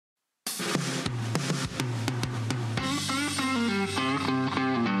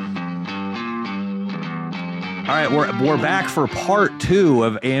All right, we're back for part 2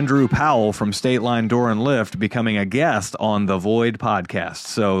 of Andrew Powell from State Line Door and Lift becoming a guest on the Void podcast.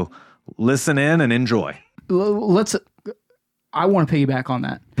 So listen in and enjoy. I want to piggyback on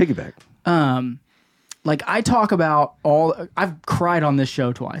that. Like I talk about I've cried on this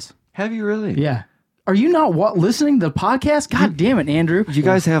show twice. Have you really? Yeah. Are you not listening to the podcast? God damn it, Andrew. You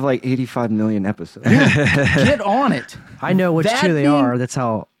guys have like 85 million episodes. Get on it. I know which two they are. That's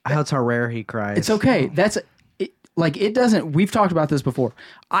how rare he cries. It's okay. It doesn't, we've talked about this before.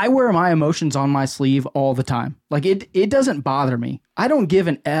 I wear my emotions on my sleeve all the time. Like it doesn't bother me. I don't give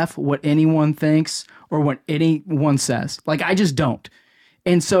an F what anyone thinks or what anyone says. Like I just don't.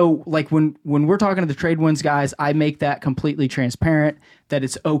 And so like when we're talking to the Trade Winds guys, I make that completely transparent that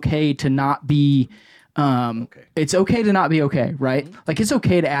it's okay to not be, it's okay to not be okay, right? Mm-hmm. Like it's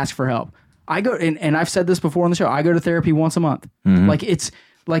okay to ask for help. I go, and I've said this before on the show, I go to therapy once a month. Mm-hmm. Like it's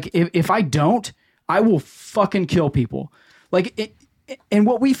like, if I don't, I will fucking kill people. Like, and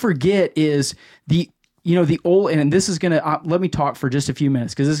what we forget is the old, and this is going to, let me talk for just a few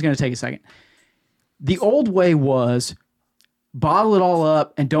minutes because this is going to take a second. The old way was bottle it all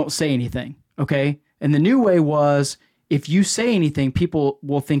up and don't say anything. Okay. And the new way was if you say anything, people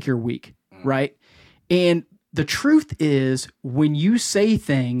will think you're weak. Right. And the truth is when you say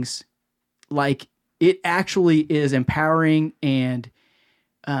things, like it actually is empowering and,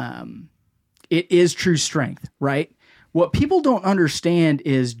 it is true strength, right? What people don't understand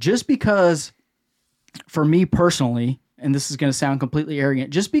is just because, for me personally, and this is going to sound completely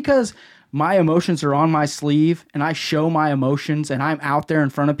arrogant, just because my emotions are on my sleeve and I show my emotions and I'm out there in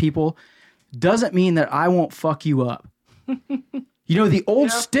front of people, doesn't mean that I won't fuck you up. The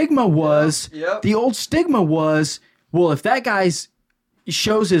old stigma was, well, if that guy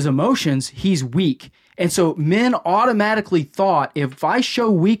shows his emotions, he's weak. And so men automatically thought if I show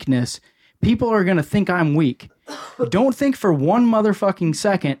weakness, people are going to think I'm weak. Don't think for one motherfucking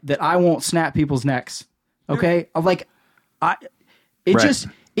second that I won't snap people's necks. Okay? It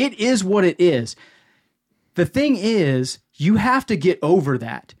is what it is. The thing is, you have to get over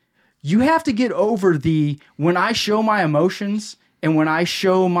that. You have to get over when I show my emotions and when I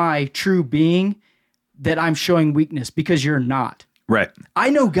show my true being, that I'm showing weakness because you're not. Right.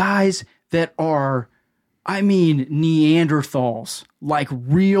 I know guys that are, Neanderthals, like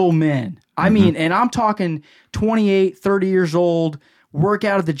real men. And I'm talking 28, 30 years old, work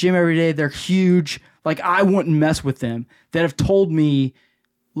out at the gym every day. They're huge. Like I wouldn't mess with them that have told me,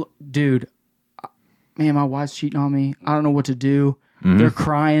 dude, man, my wife's cheating on me. I don't know what to do. Mm-hmm. They're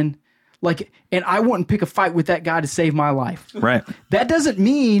crying. And I wouldn't pick a fight with that guy to save my life. Right. That doesn't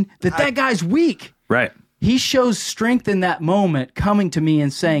mean that guy's weak. Right. He shows strength in that moment coming to me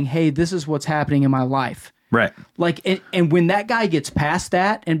and saying, hey, this is what's happening in my life. Right. And when that guy gets past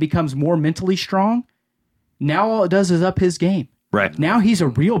that and becomes more mentally strong, now all it does is up his game. Right. Now he's a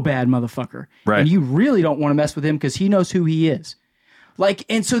real bad motherfucker. Right. And you really don't want to mess with him because he knows who he is.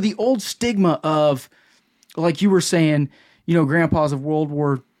 And so the old stigma of, like you were saying, grandpa's of World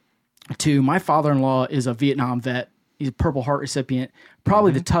War II. My father-in-law is a Vietnam vet. He's a Purple Heart recipient.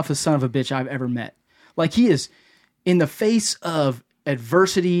 Probably the toughest son of a bitch I've ever met. Like he is in the face of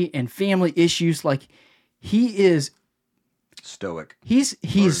adversity and family issues. Like he is stoic. He's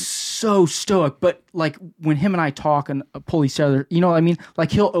so stoic, but like when him and I talk and pull each other, you know what I mean? Like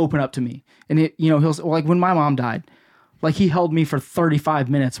he'll open up to me and he'll like when my mom died, like he held me for 35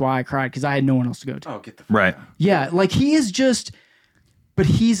 minutes while I cried because I had no one else to go to. Oh, get the right. Out. Yeah. Like he is just, but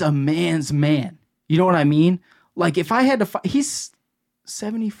he's a man's man. You know what I mean? Like if I had to fight, he's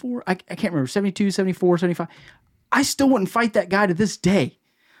 74. I can't remember, 72, 74, 75. I still wouldn't fight that guy to this day.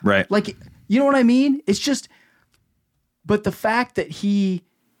 Right. Like, you know what I mean? It's just, but the fact that he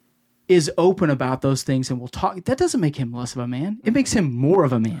is open about those things and will talk, that doesn't make him less of a man. It makes him more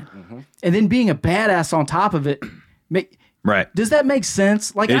of a man. Mm-hmm. And then being a badass on top of it, right. Does that make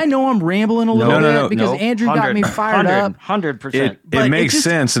sense? Like, I know I'm rambling a little bit because Andrew got me fired up. 100%. It makes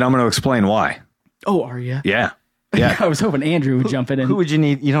sense, and I'm going to explain why. Oh, are you? Yeah. Yeah. I was hoping Andrew would jump in. Who would you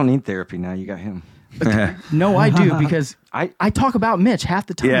need? You don't need therapy now. You got him. No, I do because I talk about Mitch half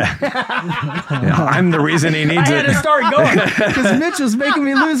the time. Yeah. I'm the reason he needs it. I had to start going because Mitch was making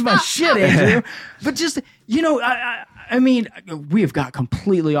me lose my shit, Andrew. But just, I mean, we have got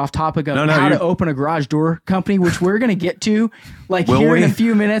completely off topic of how to open a garage door company, which we're going to get to in a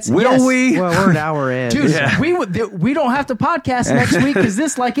few minutes. Will we? Well, we're an hour in. Dude, we don't have to podcast next week because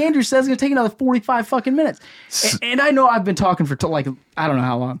this, like Andrew says, is going to take another 45 fucking minutes. And I know I've been talking for I don't know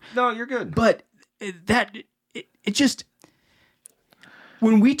how long. No, you're good. But it just,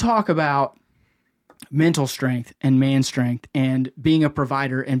 when we talk about mental strength and man strength and being a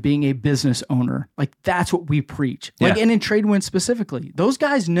provider and being a business owner. Like that's what we preach. Like, Yeah. and in Tradewinds specifically, those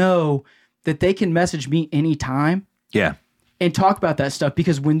guys know that they can message me anytime Yeah. and talk about that stuff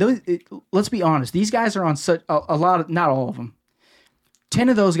because when let's be honest, these guys are on such a lot of, not all of them, 10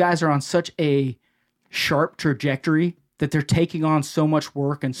 of those guys are on such a sharp trajectory that they're taking on so much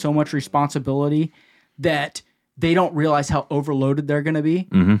work and so much responsibility that they don't realize how overloaded they're going to be.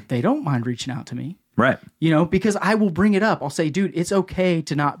 They don't mind reaching out to me. Right. Because I will bring it up. I'll say, dude, it's okay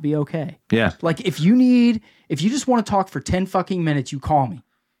to not be okay. Yeah. Like if you just want to talk for 10 fucking minutes, you call me.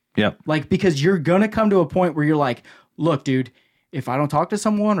 Yep. Like, because you're going to come to a point where you're like, look, dude, if I don't talk to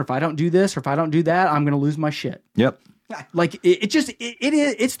someone or if I don't do this or if I don't do that, I'm going to lose my shit. Yep. Like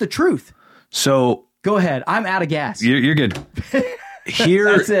it's the truth. So Go ahead. I'm out of gas. you're good.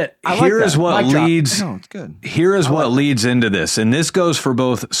 Here, That's it. I like here that. is what Mic drop. leads. No, it's good. Here is what leads into this, and this goes for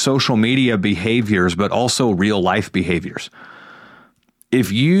both social media behaviors, but also real life behaviors.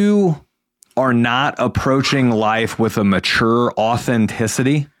 If you are not approaching life with a mature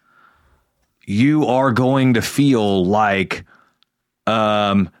authenticity, you are going to feel like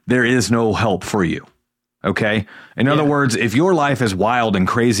there is no help for you. Okay? In other words, if your life is wild and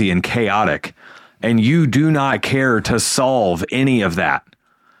crazy and chaotic, and you do not care to solve any of that,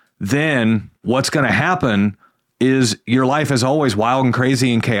 then what's going to happen is your life is always wild and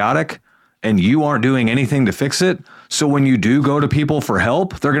crazy and chaotic, and you aren't doing anything to fix it. So when you do go to people for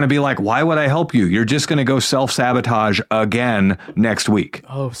help, they're going to be like, why would I help you? You're just going to go self-sabotage again next week.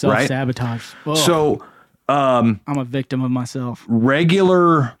 Oh, self-sabotage. Ugh. So I'm a victim of myself.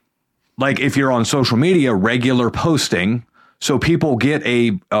 regular, like if you're on social media, regular posting, so people get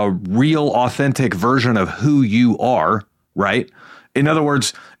a real authentic version of who you are, right? In other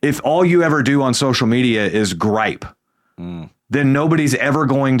words, if all you ever do on social media is gripe, then nobody's ever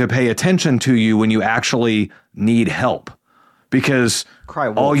going to pay attention to you when you actually need help. Because Cry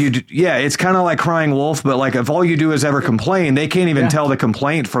wolf. all you do, it's kind of like crying wolf, but like if all you do is ever complain, they can't even tell the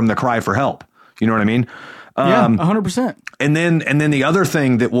complaint from the cry for help. You know what I mean? Yeah, 100%. And then the other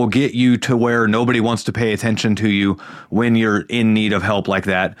thing that will get you to where nobody wants to pay attention to you when you're in need of help like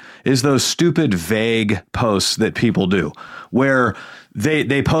that is those stupid vague posts that people do where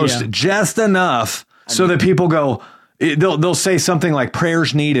they post just enough so that people go, they'll say something like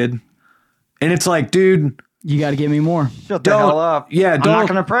prayers needed. And it's like, dude, You got to give me more. Shut the hell up. Yeah, I'm not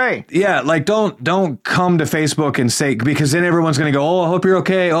going to pray. Yeah, like don't come to Facebook and say, because then everyone's going to go, oh, I hope you're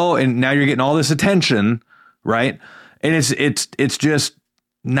okay. Oh, and now you're getting all this attention, right? And it's just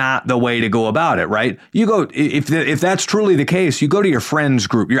not the way to go about it, right? You go, if that's truly the case, you go to your friends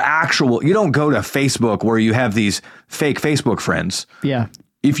group, you don't go to Facebook where you have these fake Facebook friends. Yeah.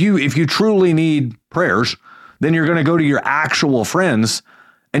 If you truly need prayers, then you're going to go to your actual friends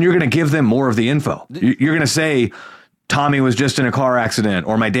and you're going to give them more of the info. You're going to say, Tommy was just in a car accident,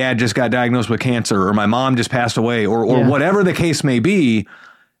 or my dad just got diagnosed with cancer, or my mom just passed away, or whatever the case may be.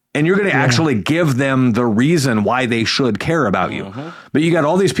 And you're going to actually give them the reason why they should care about you. But you got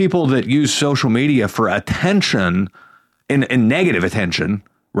all these people that use social media for attention and negative attention,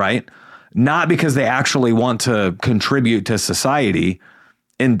 right? Not because they actually want to contribute to society.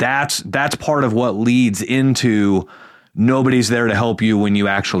 And that's part of what leads into nobody's there to help you when you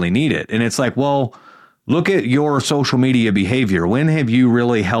actually need it. And it's like, well, look at your social media behavior. When have you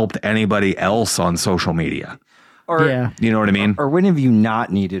really helped anybody else on social media? Or, You know what I mean? Or when have you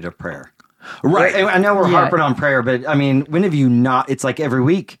not needed a prayer? Right. I know we're harping on prayer, but I mean, when have you not? It's like every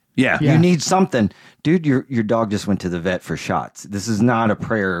week. Yeah. You need something. Dude, your dog just went to the vet for shots. This is not a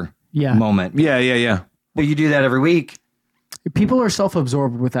prayer moment. Yeah. But you do that every week. People are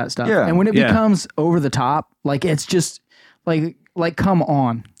self-absorbed with that stuff. Yeah. And when it Yeah. becomes over the top, like it's just like come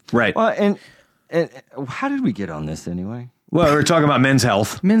on. Right. Well, and how did we get on this anyway? Well, we're talking about men's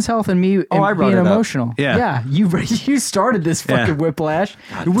health. Men's health and me and I brought being it up. emotional. Yeah. You started this fucking whiplash.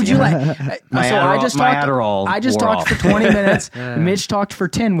 Would you like My Adderall I just wore talked off. for 20 minutes. Mitch talked for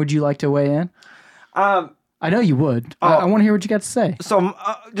 10. Would you like to weigh in? I know you would. I want to hear what you got to say. So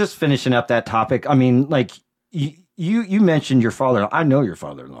just finishing up that topic. I mean, like you mentioned your father. I know your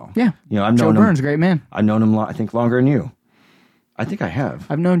father-in-law. Yeah. You know, I've Joe known Burns, him. great man. I've known him, I think, longer than you. I think I have.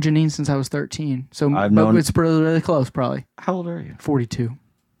 I've known Janine since I was 13. So I've known- it's really, really close, probably. How old are you? 42.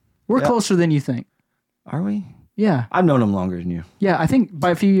 We're closer than you think. Are we? Yeah. I've known him longer than you. Yeah, I think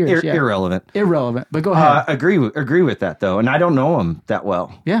by a few years. Yeah. Irrelevant. Irrelevant, but go ahead. Agree with that though, and I don't know him that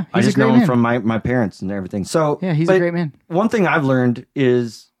well. Yeah, I he's a just great know him man. from my parents and everything. So Yeah, he's a but great man. One thing I've learned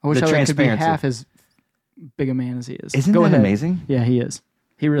is I wish the I could be transparency. half as big a man as he is. Isn't Go that ahead. amazing? Yeah, he is.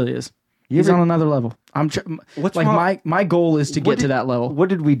 He really is. You He's ever- on another level. What's like wrong? my goal is to What get to did- that level. What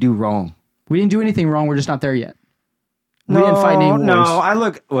did we do wrong? We didn't do anything wrong. We're just not there yet. We didn't fight any wars. No, I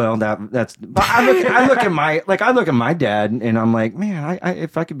look but I look at my dad and I'm like, man, I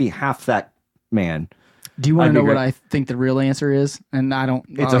if I could be half that man. Do you want to know what I think the real answer is? And I don't.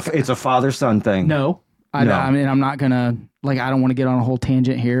 It's a father-son thing. No, I mean, I'm not gonna I don't want to get on a whole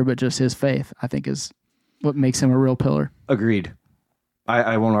tangent here, but just his faith, I think, is what makes him a real pillar. Agreed.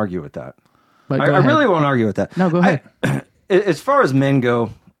 I won't argue with that. But I really won't argue with that. No, go ahead. As far as men go,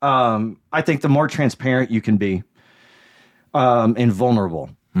 I think the more transparent you can be, and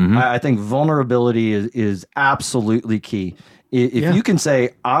vulnerable. Mm-hmm. I think vulnerability is absolutely key. If you can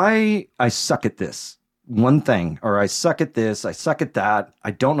say, I suck at this one thing, or I suck at this, I suck at that,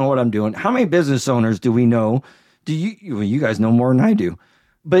 I don't know what I'm doing. How many business owners do we know? You guys know more than I do,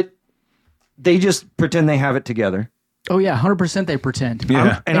 but they just pretend they have it together. Oh yeah, 100% they pretend.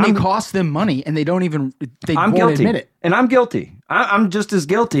 Yeah. And it costs them money, and they don't even I'm won't guilty. admit it. And I'm guilty. I'm just as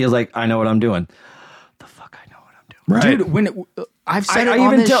guilty as I know what I'm doing. The fuck I know what I'm doing. Right. Dude, when I've said it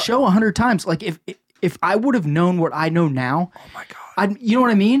on this show 100 times, like if I would have known what I know now, oh my god. You know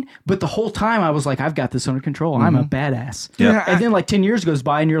what I mean? But the whole time I was like, I've got this under control. I'm a badass. Yeah. And then 10 years goes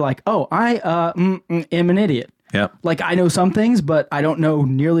by and you're like, oh, I am an idiot. Yeah. I know some things, but I don't know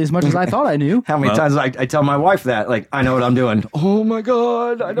nearly as much as I thought I knew. How many times I tell my wife that, I know what I'm doing. Oh my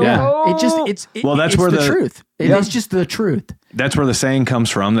god, I don't know. It's that's it's where the truth. It's just the truth. That's where the saying comes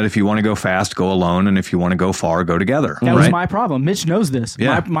from that if you want to go fast, go alone, and if you want to go far, go together. That was my problem. Mitch knows this.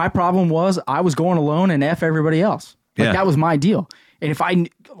 Yeah. My problem was I was going alone and F everybody else. That was my deal. And if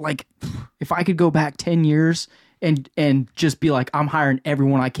I could go back 10 years and just be like, I'm hiring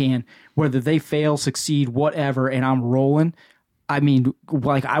everyone I can, whether they fail, succeed, whatever, and I'm rolling, I mean,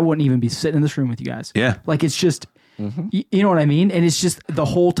 I wouldn't even be sitting in this room with you guys. Yeah. It's just, you know what I mean? And it's just the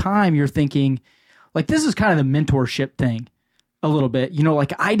whole time you're thinking, this is kind of the mentorship thing a little bit.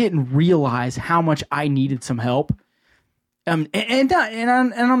 I didn't realize how much I needed some help. And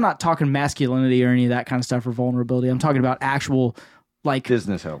I'm not talking masculinity or any of that kind of stuff or vulnerability. I'm talking about actual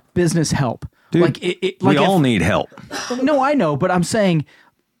business help. Dude, we all need help. No, I know, but I'm saying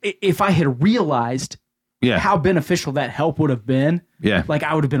if I had realized how beneficial that help would have been, I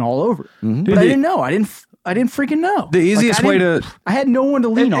would have been all over. Mm-hmm. But I didn't know. I didn't freaking know. The easiest way I had no one to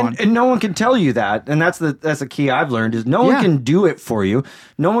lean on, and no one can tell you that. And that's the key I've learned is no one can do it for you.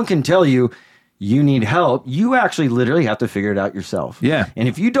 No one can tell you you need help. You actually literally have to figure it out yourself. Yeah. And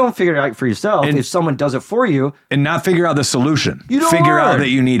if you don't figure it out for yourself, if someone does it for you, and not figure out the solution, you don't figure out that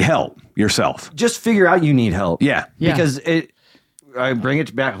you need help yourself. Just figure out you need help. Yeah. Because we'll bring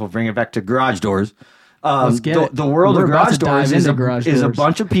it back to garage doors. The world We're of about garage to dive doors is a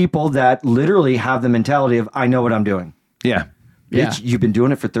bunch of people that literally have the mentality of, I know what I'm doing. Yeah. Bitch, you've been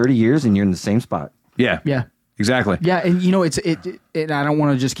doing it for 30 years and you're in the same spot. Yeah. Exactly. Yeah, and and I don't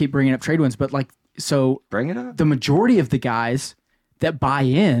want to just keep bringing up trade wins, but so bring it up. The majority of the guys that buy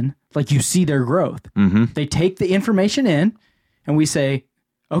in, you see their growth. Mm-hmm. They take the information in, and we say,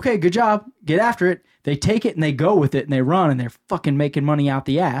 "Okay, good job, get after it." They take it and they go with it and they run and they're fucking making money out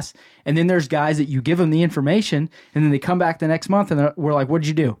the ass. And then there's guys that you give them the information and then they come back the next month and we're like, "What'd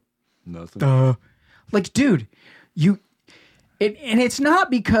you do?" Nothing. Dude, and it's not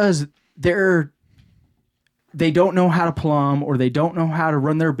because they don't know how to plumb or they don't know how to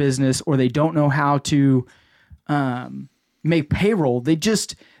run their business or they don't know how to make payroll. They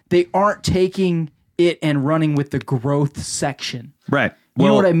aren't taking it and running with the growth section. Right. You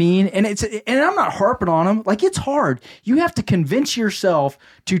know what I mean? And I'm not harping on them. It's hard. You have to convince yourself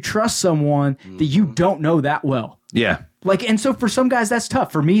to trust someone that you don't know that well. Yeah. And so for some guys, that's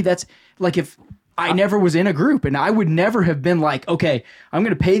tough. For me, that's if I never was in a group and I would never have been like, okay, I'm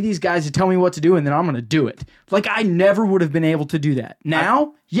going to pay these guys to tell me what to do and then I'm going to do it. I never would have been able to do that.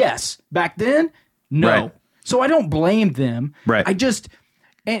 Now, yes. Back then, no. Right. So I don't blame them. Right. I just,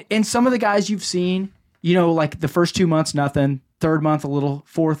 and some of the guys you've seen, the first 2 months, nothing. Third month, a little.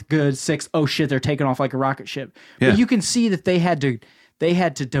 Fourth, good. Sixth, oh shit, they're taking off like a rocket ship. Yeah. But you can see that they had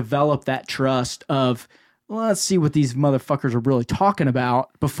to develop that trust of, well, let's see what these motherfuckers are really talking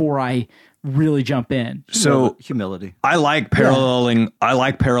about before I really jump in. So humility. I like paralleling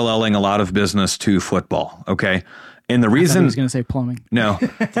a lot of business to football. Okay. And the reason I was going to say plumbing. No,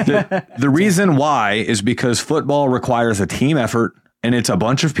 the reason why is because football requires a team effort and it's a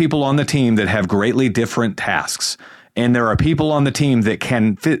bunch of people on the team that have greatly different tasks. And there are people on the team that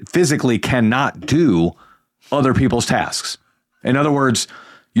can physically cannot do other people's tasks. In other words,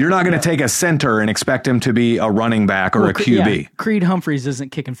 you're not going to take a center and expect him to be a running back or a QB. Yeah, Creed Humphreys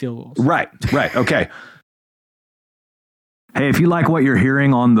isn't kicking field goals. Right. Okay. Hey, if you like what you're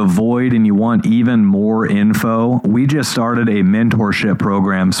hearing on The Void and you want even more info, we just started a mentorship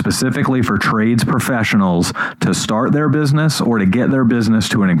program specifically for trades professionals to start their business or to get their business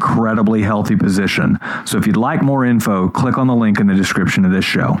to an incredibly healthy position. So if you'd like more info, click on the link in the description of this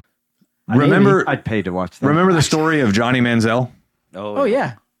show. I'd pay to watch that. Remember the story of Johnny Manziel? Oh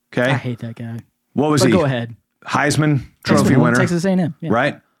yeah. Okay. I hate that guy. What was But he? go ahead. Heisman Trophy winner. Texas A&M. Yeah.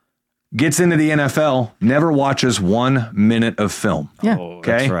 Right? Gets into the NFL, never watches 1 minute of film. Yeah.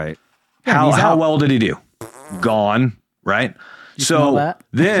 Okay. That's right. Yeah, he's How out. well did he do? Gone, right? smell So that?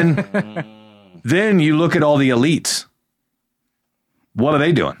 then you look at all the elites. What are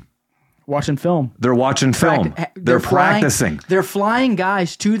they doing? Watching film. They're watching film. They're practicing. They're flying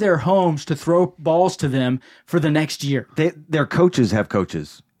guys to their homes to throw balls to them for the next year. Their coaches have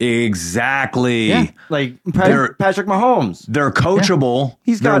coaches. Exactly. Yeah. Like They're- Patrick Mahomes. They're coachable.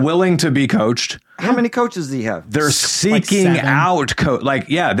 They're got- willing to be coached. How many coaches does he have? They're seeking seven. out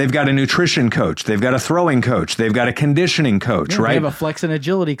they've got a nutrition coach, they've got a throwing coach, they've got a conditioning coach, They right? have a flex and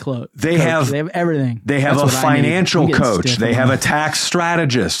agility coach. They have everything. They have That's a what I need. financial I'm getting coach. stiff They in have my- a tax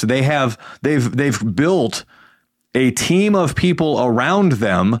strategist. They've built a team of people around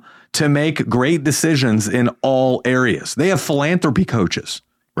them to make great decisions in all areas. They have philanthropy coaches,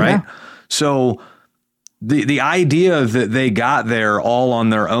 right? Yeah. So the idea that they got there all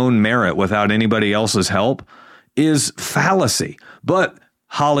on their own merit without anybody else's help is fallacy. But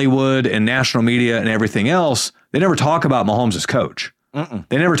Hollywood and national media and everything else, they never talk about Mahomes' coach.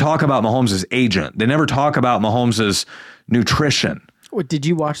 They never talk about Mahomes' agent. They never talk about Mahomes' nutrition. What, did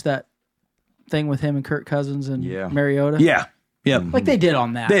you watch that thing with him and Kirk Cousins and Mariota? Yeah. Yeah. Like they did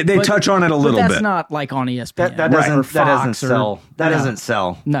on that. They touch on it a little but that's bit. not like on ESPN. That doesn't or Fox sell. That No. doesn't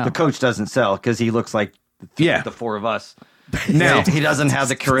sell. No. The coach doesn't sell because he looks like Yeah. the four of us. Now, He doesn't have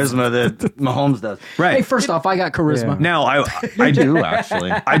the charisma that Mahomes does. right. Hey, first off, I got charisma. Now, I do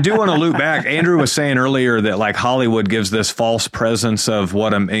actually. I do want to loop back. Andrew was saying earlier that like Hollywood gives this false presence of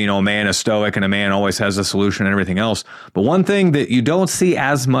what a man is stoic and a man always has a solution and everything else. But one thing that you don't see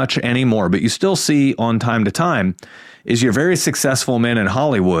as much anymore, but you still see on time to time, is your very successful men in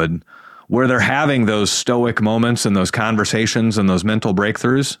Hollywood where they're having those stoic moments and those conversations and those mental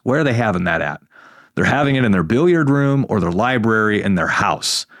breakthroughs. Where are they having that at? They're having it in their billiard room or their library in their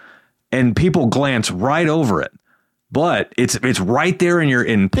house. And people glance right over it. But it's right there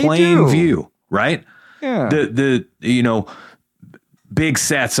in plain view, right? Yeah. The big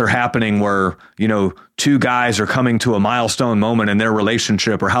sets are happening where, two guys are coming to a milestone moment in their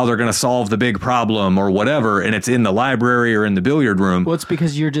relationship or how they're going to solve the big problem or whatever, and it's in the library or in the billiard room. Well, it's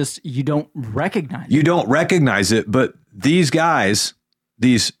because you don't recognize it. You don't recognize it, but these guys,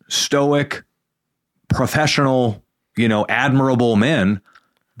 these stoic, professional, admirable men,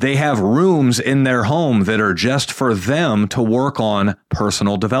 they have rooms in their home that are just for them to work on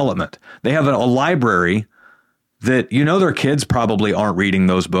personal development. They have a library that, their kids probably aren't reading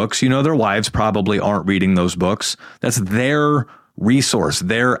those books. Their wives probably aren't reading those books. That's their resource,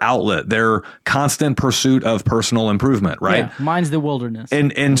 their outlet, their constant pursuit of personal improvement, right? Yeah, mine's the wilderness.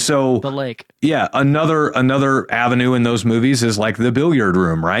 And so the lake. Yeah, another avenue in those movies is like the billiard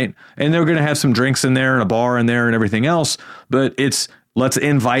room, right? And they're going to have some drinks in there and a bar in there and everything else, but it's let's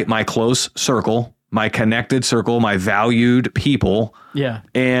invite my close circle, my connected circle, my valued people. Yeah.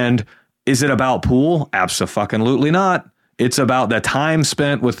 And is it about pool? Abso-fucking-lutely not. It's about the time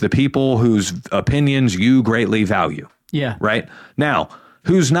spent with the people whose opinions you greatly value. Yeah. Right? Now,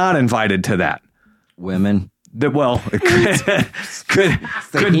 who's not invited to that? Women.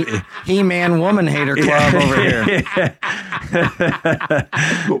 Could He-Man woman hater club over here.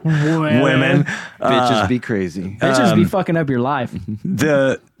 women. Bitches be crazy. Bitches be fucking up your life.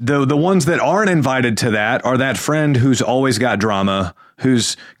 The ones that aren't invited to that are that friend who's always got drama,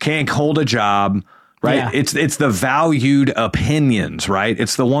 who's can't hold a job, right? Yeah. It's the valued opinions, right?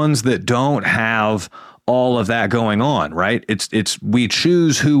 It's the ones that don't have all of that going on, right? It's we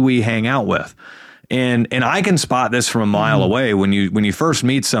choose who we hang out with. And I can spot this from a mile away when you first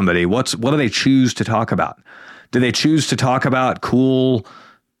meet somebody. What do they choose to talk about? Do they choose to talk about cool,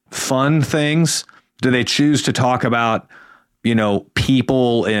 fun things? Do they choose to talk about,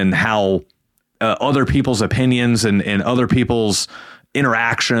 people and how other people's opinions and other people's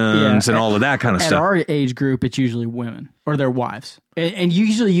interactions and all of that kind of At stuff? our age group, it's usually women or their wives. And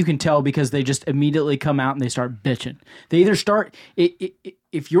usually you can tell because they just immediately come out and they start bitching. They either start,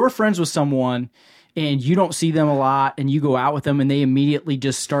 if you're friends with someone and you don't see them a lot and you go out with them and they immediately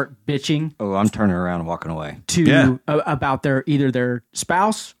just start bitching Oh, I'm turning around and walking away. about either their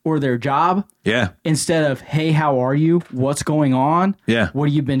spouse or their job. Yeah. Instead of, hey, how are you? What's going on? Yeah. What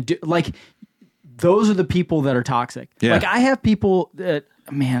have you been doing? Like, those are the people that are toxic. Yeah. Like I have people that,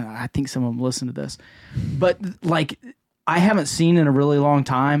 man, I think some of them listen to this, but like I haven't seen in a really long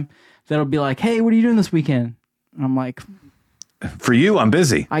time that'll be like, hey, what are you doing this weekend? And I'm like, For you, I'm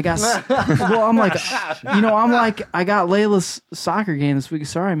busy. I got, well, I'm like, I'm like, I got Layla's soccer game this week.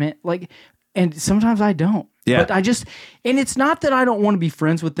 Sorry, man. Like, and sometimes I don't. Yeah. But and it's not that I don't want to be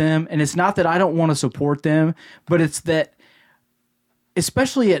friends with them, and it's not that I don't want to support them, but it's that,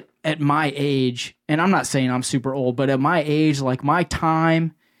 especially at my age, and I'm not saying I'm super old, but at my age, like my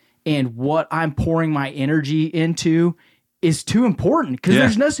time and what I'm pouring my energy into is too important.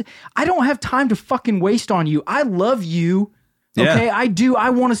 Because I don't have time to fucking waste on you. I love you. Okay, I do. I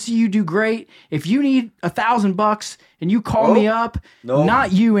want to see you do great. If you need $1,000 and you call me up,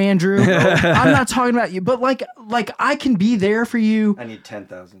 not you, Andrew. I'm not talking about you, but like I can be there for you. I need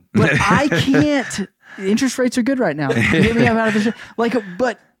 10,000. But I can't. Interest rates are good right now. You get me? I'm out of this.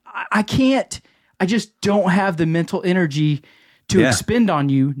 But I can't. I just don't have the mental energy to expend on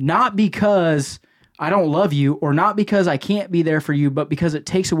you. Not because I don't love you, or not because I can't be there for you, but because it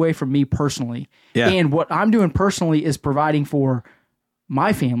takes away from me personally. Yeah. And what I'm doing personally is providing for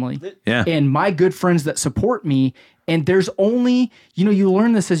my family and my good friends that support me. And there's only, you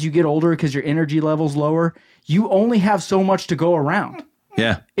learn this as you get older because your energy level's lower. You only have so much to go around.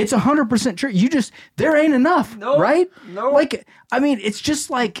 Yeah. It's 100% true. There ain't enough, right? No. Like, I mean, it's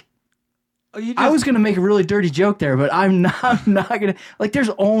just like, I was going to make a really dirty joke there, but I'm not going to. Like, there's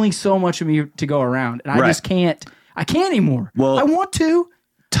only so much of me to go around, and I just can't. I can't anymore. Well, I want to.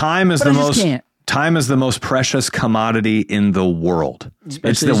 Time is the most precious commodity in the world.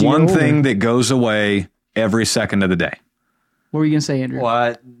 Especially it's the one thing that goes away every second of the day. What were you going to say, Andrew?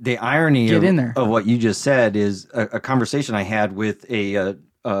 Well, the irony of what you just said is a conversation I had with a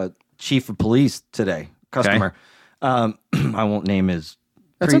chief of police today, customer. Okay. I won't name his.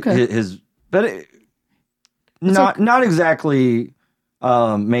 That's okay. But not exactly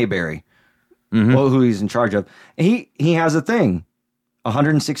Mayberry, who he's in charge of. He has a thing,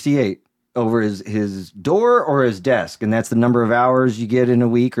 168 over his door or his desk, and that's the number of hours you get in a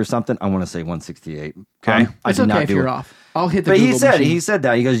week or something. I want to say 168. Okay, it's okay if you're off. I'll hit the. But Google machine. He said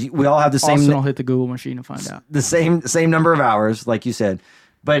that. He goes, we all have the same. Austin, I'll hit the Google machine to find out the same number of hours, like you said,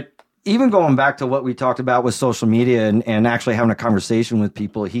 but. Even going back to what we talked about with social media and actually having a conversation with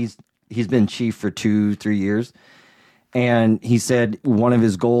people, he's been chief for 2-3 years. And he said one of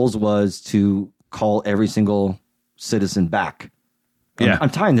his goals was to call every single citizen back. Yeah.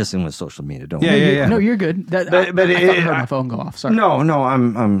 I'm tying this in with social media, don't Yeah. No, you're good. I thought I heard my phone go off. Sorry. No,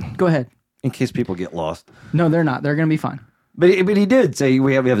 I'm go ahead. In case people get lost. No, they're not. They're going to be fine. But he did say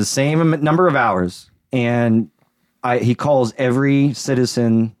we have the same number of hours, and he calls every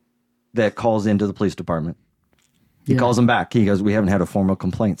citizen that calls into the police department. He calls them back. He goes, we haven't had a formal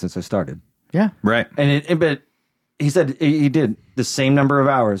complaint since I started. Yeah. Right. But he said he did the same number of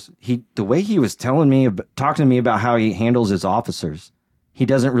hours. The way he was talking to me about how he handles his officers, he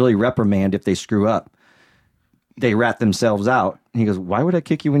doesn't really reprimand if they screw up. They rat themselves out. And he goes, why would I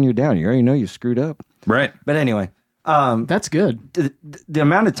kick you when you're down? You already know you screwed up. Right. But anyway. That's good. The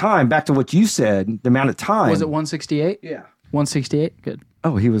amount of time, back to what you said, the amount of time. Was it 168? Yeah. 168? Good.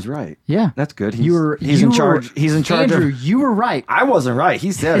 Oh, he was right. Yeah. That's good. He's in charge. He's in charge. Andrew, you were right. I wasn't right.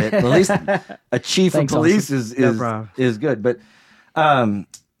 He said it. At least a chief of police is good. But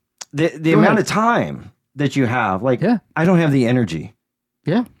the amount of time that you have, like, I don't have the energy.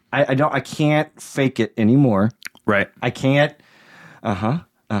 Yeah. I can't fake it anymore. Right. I can't.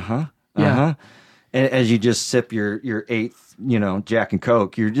 Yeah. As you just sip your eighth, Jack and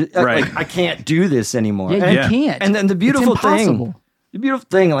Coke, you're just right. Like, I can't do this anymore. Yeah, you can't. And then the beautiful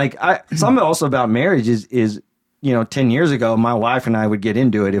thing, like something also about marriage is 10 years ago, my wife and I would get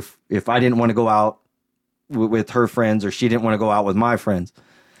into it if I didn't want to go out with her friends or she didn't want to go out with my friends.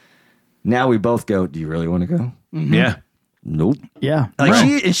 Now we both go, do you really want to go? Mm-hmm. Yeah. Nope. Yeah.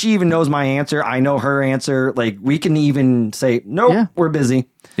 Like she even knows my answer. I know her answer. Like we can even say, nope, we're busy.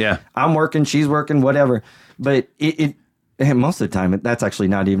 Yeah. I'm working. She's working, whatever. But and most of the time, that's actually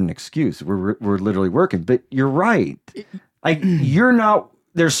not even an excuse. We're literally working. But you're right.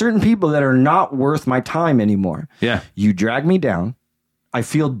 There's certain people that are not worth my time anymore. Yeah. You drag me down. I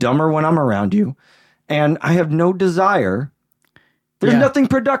feel dumber when I'm around you. And I have no desire. There's nothing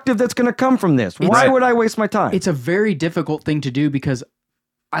productive that's going to come from this. Why would I waste my time? It's a very difficult thing to do because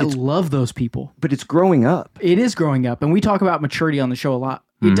I love those people. But it's growing up. It is growing up. And we talk about maturity on the show a lot.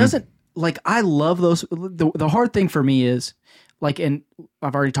 It doesn't, like, I love those. The hard thing for me is, like, and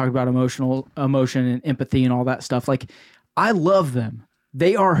I've already talked about emotion and empathy and all that stuff. Like, I love them.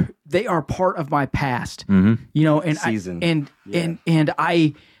 They are part of my past, and season. And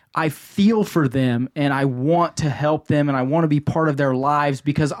I feel for them and I want to help them and I want to be part of their lives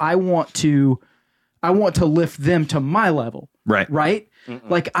because I want to lift them to my level. Right. Right?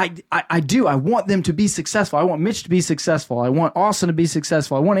 Like I do. I want them to be successful. I want Mitch to be successful. I want Austin to be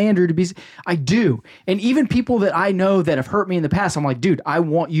successful. I want Andrew to be. I do. And even people that I know that have hurt me in the past, I'm like, dude, I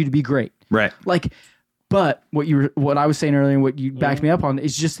want you to be great. Right. Like, but what I was saying earlier and what you backed me up on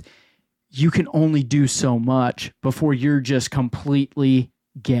is just you can only do so much before you're just completely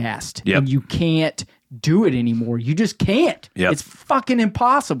gassed. Yep. And you can't do it anymore. You just can't. Yep. It's fucking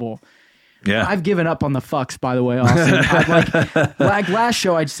impossible. Yeah. I've given up on the fucks, by the way, Austin. like last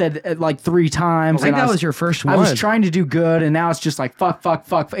show, I'd said it like 3 times. I think that was your first one. I was trying to do good, and now it's just like fuck.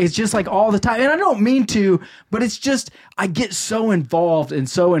 It's just like all the time. And I don't mean to, but it's just, I get so involved and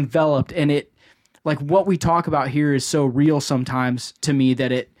so enveloped, and it, like what we talk about here is so real sometimes to me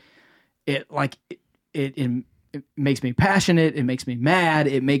that it makes me passionate. It makes me mad.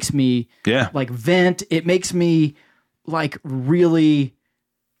 It makes me like vent. It makes me like really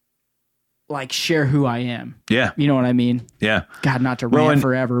like share who I am. Yeah. You know what I mean? Yeah. God, not to rant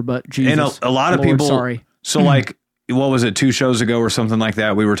forever, but Jesus. And a lot of Lord, people, sorry. So like, what was it, 2 shows ago or something like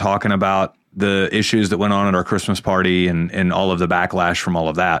that? We were talking about the issues that went on at our Christmas party and all of the backlash from all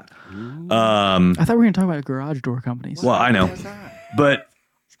of that. I thought we were going to talk about garage door companies. Well, I know, but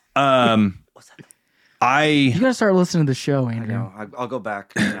you got to start listening to the show, Andrew. No, I'll go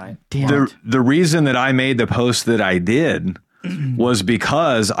back tonight. Damn it. the reason that I made the post that I did was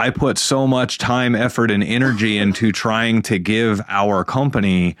because I put so much time, effort, and energy into trying to give our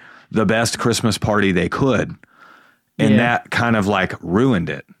company the best Christmas party they could. And that kind of like ruined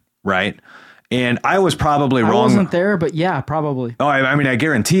it, right? And I was probably wrong. I wasn't there, but yeah, probably. Oh, I mean, I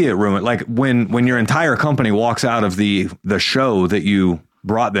guarantee it ruined. Like when your entire company walks out of the show that you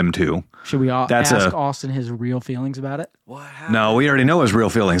brought them to. Should we ask Austin his real feelings about it? What happened? No, we already know his real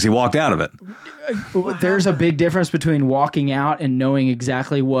feelings. He walked out of it. There's a big difference between walking out and knowing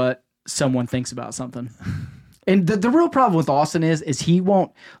exactly what someone thinks about something. And the real problem with Austin is he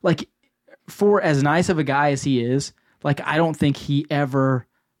won't, like, for as nice of a guy as he is, like, I don't think he ever,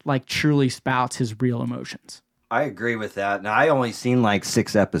 like, truly spouts his real emotions. I agree with that. Now, I only seen like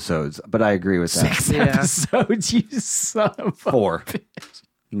 6 episodes, but I agree with that. 6 episodes, you son of a 4. bitch.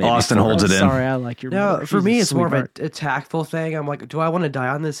 Maybe Austin 4. holds it in. Sorry, I like your No, mother. for She's me, it's more of sweetheart. a tactful thing. I'm like, do I want to die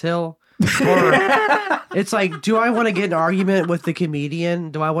on this hill? Or it's like, do I want to get an argument with the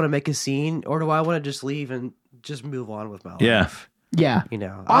comedian? Do I want to make a scene? Or do I want to just leave and just move on with my life? Yeah. Yeah. You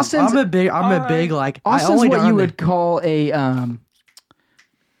know, Austin's- I'm a big, like, I Austin's only what die you on would call a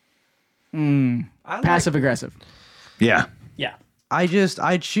passive aggressive. Yeah. Yeah.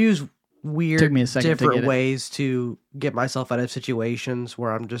 I choose weird, Took me a second to different get it. ways to get myself out of situations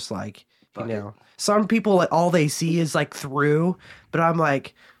where I'm just like, you know, some people, like, all they see is like through, but I'm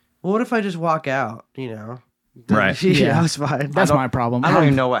like, well, what if I just walk out, you know? Right. Yeah, it's fine. That's my problem. I don't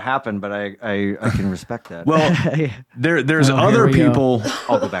even know what happened, but I can respect that. Well, there's other we go. people.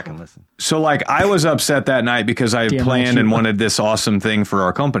 I'll go back and listen. So like I was upset that night because I Damn planned right you and were. wanted this awesome thing for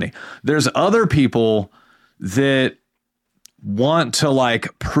our company. There's other people that want to like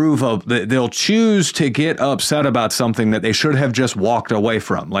that they'll choose to get upset about something that they should have just walked away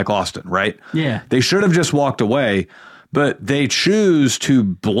from, like Austin, right? Yeah. They should have just walked away, but they choose to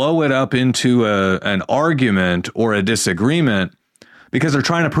blow it up into an argument or a disagreement because they're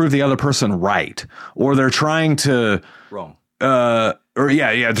trying to prove the other person right, or they're trying to Wrong.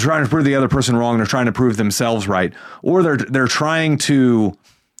 they're trying to prove the other person wrong. They're trying to prove themselves right, or they're trying to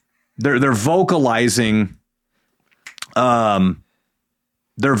they're vocalizing.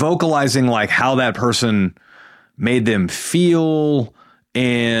 They're vocalizing like how that person made them feel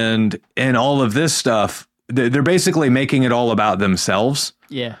and all of this stuff. They're basically making it all about themselves.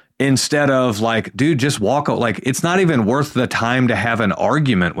 Yeah. Instead of like, dude, just walk. Like, it's not even worth the time to have an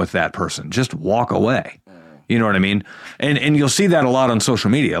argument with that person. Just walk away. You know what I mean? And you'll see that a lot on social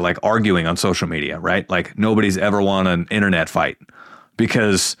media, like arguing on social media, right? Like nobody's ever won an internet fight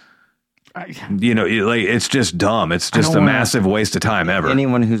because, you know, like it's just dumb. It's just a massive waste of time ever.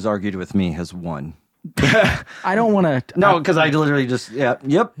 Anyone who's argued with me has won. I don't want to. No, because I literally just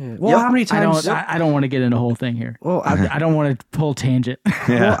Well, how many times? I don't want to get in the whole thing here. Well, I don't want to pull tangent.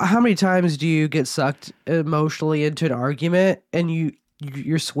 Well, how many times do you get sucked emotionally into an argument and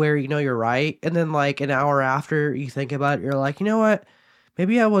you swear you know you're right, and then like an hour after you think about it, you're like, you know what?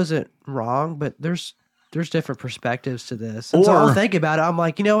 Maybe I wasn't wrong, but there's different perspectives to this. And so I'll think about it. I'm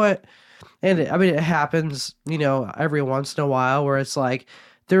like, you know what? And it happens, you know, every once in a while where it's like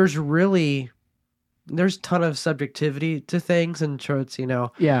there's really there's a ton of subjectivity to things, and so it's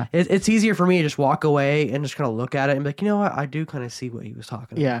Yeah. it's easier for me to just walk away and just kind of look at it and be like, you know what, I do kind of see what he was talking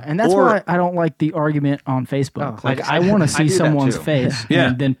about. Yeah, and that's why I don't like the argument on Facebook. Oh, like I want to see do that someone's too. face Yeah.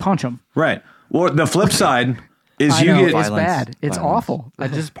 and then punch them. Right. Well, the flip side is I you know, get it's Violence. bad. It's Violence. awful.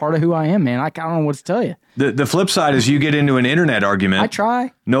 That's just part of who I am, man. I don't know what to tell you. the flip side is you get into an internet argument. I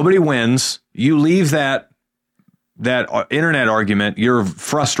try. Nobody wins. You leave that internet argument. You're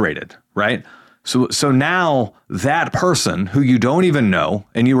frustrated, right? So now that person who you don't even know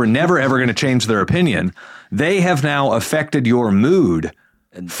and you were never ever going to change their opinion, they have now affected your mood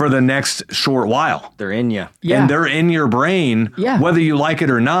for the next short while. They're in you. Yeah. And they're in your brain, Yeah. whether you like it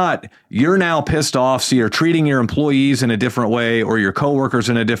or not. You're now pissed off, so you're treating your employees in a different way or your coworkers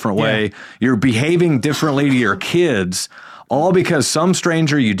in a different way. You're behaving differently to your kids, all because some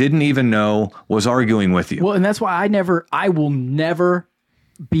stranger you didn't even know was arguing with you. Well, and that's why I will never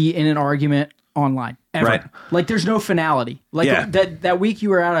be in an argument online ever. Right. Like there's no finality. Like Yeah. that week you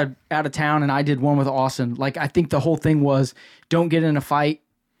were out of town and I did one with Austin. Like I think the whole thing was don't get in a fight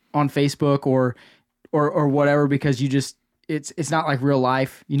on Facebook or whatever, because you just it's not like real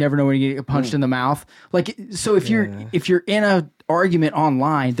life. You never know when you get punched in the mouth. Like so if you're in a argument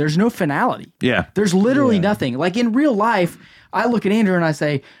online, there's no finality. Yeah. There's literally nothing. Like in real life, I look at Andrew and I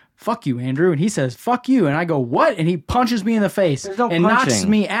say, "Fuck you, Andrew," and he says, "Fuck you," and I go, "What?" and he punches me in the face There's no and knocks punching.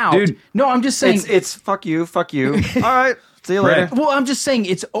 me out. Dude. No, I'm just saying. It's fuck you. All right. See you later. Right. Well, I'm just saying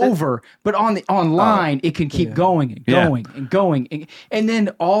it's over, but on the online, it can keep going and Yeah. going and going, and then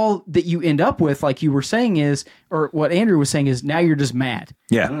all that you end up with, like you were saying, is, or what Andrew was saying, is now you're just mad,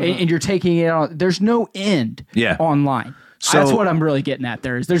 Yeah. and you're taking it on. There's no end, Yeah. online. So- That's what I'm really getting at.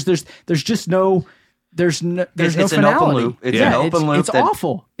 There's just no. There's no It's an finality. open loop. It's an open loop It's that-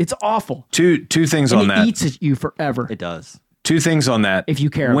 awful. It's awful. Two things And on it that. eats at you forever. It does. Two things on that. If you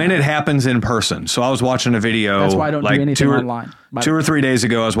care when about it happens in person. So I was watching a video. That's why I don't do like anything online. 2 or 3 days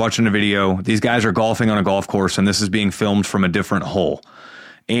ago, I was watching a video. These guys are golfing on a golf course, and this is being filmed from a different hole.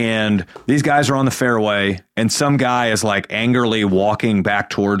 And these guys are on the fairway, and some guy is like angrily walking back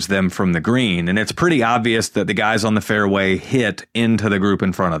towards them from the green. And it's pretty obvious that the guys on the fairway hit into the group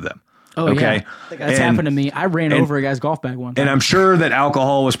in front of them. Oh, Okay. yeah. That's happened to me. I ran over a guy's golf bag one time. And I'm sure that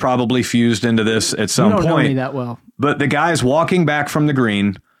alcohol was probably fused into this at some you don't know me point. that well. But the guy's walking back from the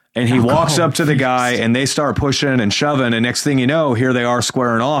green, and he walks up to the guy, and they start pushing and shoving. And next thing you know, here they are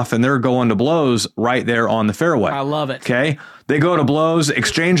squaring off, and they're going to blows right there on the fairway. I love it. Okay. They go to blows,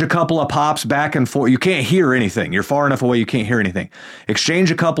 exchange a couple of pops back and forth. You can't hear anything. You're far enough away, you can't hear anything. Exchange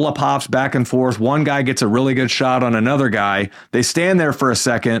a couple of pops back and forth. One guy gets a really good shot on another guy. They stand there for a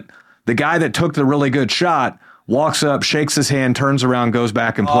second. The guy that took the really good shot walks up, shakes his hand, turns around, goes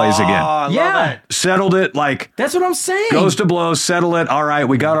back and plays again. I love Yeah. it. Settled it, like That's what I'm saying. goes to blows, settle it. All right,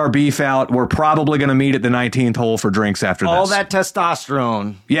 we got our beef out. We're probably going to meet at the 19th hole for drinks after All this. that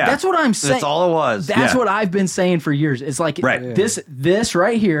testosterone. Yeah. That's what I'm saying. That's all it was. That's Yeah. what I've been saying for years. It's like Right. this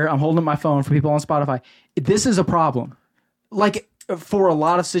right here. I'm holding up my phone for people on Spotify. This is a problem. Like for a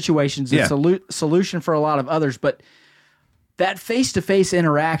lot of situations, it's Yeah. a solution for a lot of others. But that face-to-face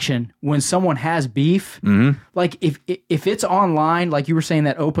interaction when someone has beef, like if it's online, like you were saying,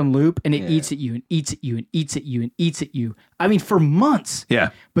 that open loop, and it eats at you and eats at you and eats at you and eats at you. I mean, for months. Yeah.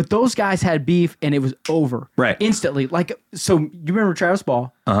 But those guys had beef and it was over. Right. Instantly. Like, so you remember Travis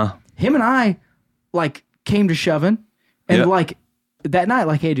Ball? Him and I, like, came to shoving, and Yep. like that night,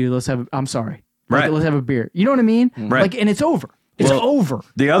 like, hey, dude, I'm sorry. Like, Right. let's have a beer. You know what I mean? Right. Like, and it's over. It's over.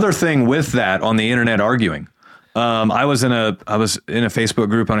 The other thing with that on the internet arguing, I was in a Facebook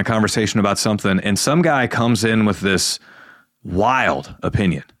group on a conversation about something, and some guy comes in with this wild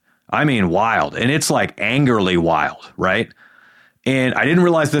opinion. I mean, wild, and it's like angrily wild, right? And I didn't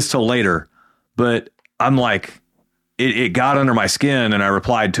realize this till later, but I'm like, it got under my skin, and I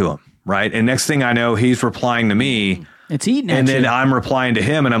replied to him, right? And next thing I know, he's replying to me. It's eating at And you. then I'm replying to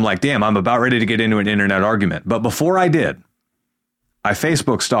him, and I'm like, damn, I'm about ready to get into an internet argument. But before I did, I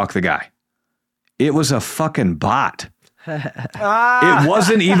Facebook stalked the guy. It was a fucking bot. It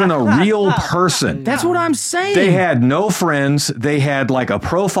wasn't even a real person. That's what I'm saying. They had no friends. They had like a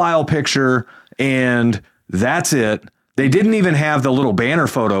profile picture, and that's it. They didn't even have the little banner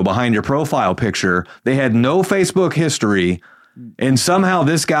photo behind your profile picture. They had no Facebook history. And somehow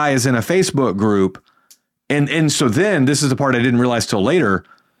this guy is in a Facebook group. And so then this is the part I didn't realize till later.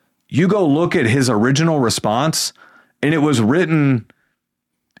 You go look at his original response, and it was written,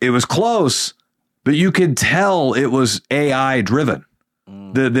 it was close, but you could tell it was AI driven.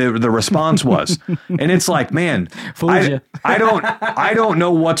 The response was, and it's like, man, Fooled you. I don't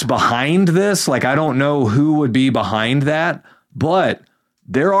know what's behind this. Like, I don't know who would be behind that, but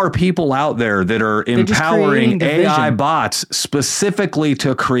There are people out there that are empowering creating AI division. bots specifically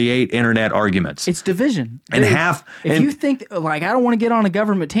to create internet arguments. It's division. And If you think, like, I don't want to get on a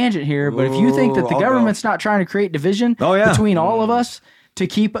government tangent here, but if you think that the government's not trying to create division between all of us to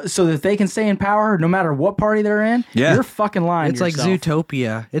keep so that they can stay in power no matter what party they're in, you're fucking lying. It's like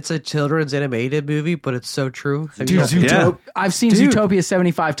Zootopia. It's a children's animated movie, but it's so true. I've seen Zootopia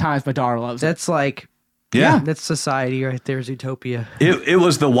 75 times. My daughter loves it. That's like, that's society right there, Zootopia. It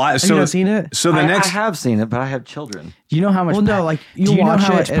was the why. Have you not seen it? So the next, I have seen it, but I have children. Do you know how much? Well, no, like you know watch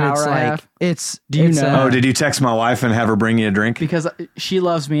how much it and power it's I like have? it's. Do you it's, know? oh, did you text my wife and have her bring you a drink? Because she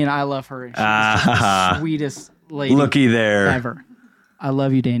loves me and I love her. And she's the sweetest lady Looky there. ever. I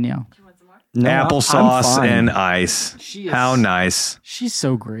love you, Danielle. No, Applesauce I'm fine. and ice. She is- How nice. She's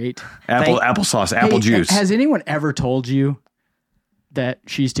so great. Applesauce, apple Hey, juice. Has anyone ever told you that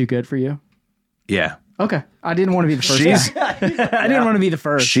she's too good for you? Yeah. Okay. I didn't want to be the first. I didn't want to be the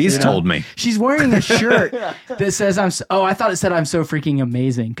first. She's told me. She's wearing a shirt that says I thought it said I'm so freaking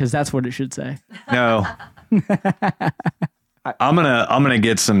amazing because that's what it should say. No. I'm gonna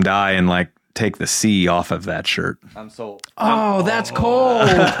get some dye and like take the C off of that shirt. I'm sold. Oh, that's cold.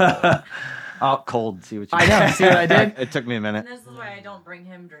 Out cold. See what you I know. See what I did? It took me a minute. And this is why I don't bring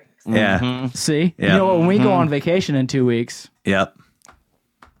him drinks. Yeah. See? Yeah. You know what? When we go on vacation in 2 weeks, Yep.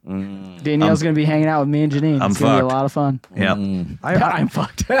 Danielle's going to be hanging out with me and Janine. I'm It's going to be a fucked. lot of fun. Yep. I'm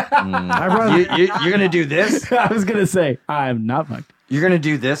fucked. I run. You're gonna do this? I was going to say, I'm not fucked. You're gonna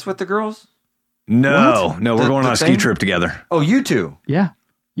do this with the girls? No, we're going on a ski thing? trip together Oh, you two. Yeah.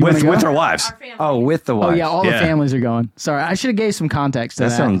 You with wanna go? our wives. Our family. Oh, with the Oh, wives. yeah. All the Yeah. families are going. Sorry. I should have gave some context to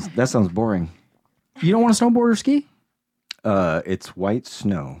that. That sounds boring. You don't want to snowboard or ski? It's white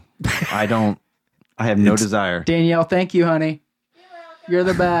snow. I have no desire. Danielle, thank you, honey. You're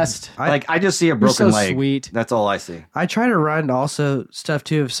the best. I just see a broken so leg. sweet. That's all I see. I try to run also stuff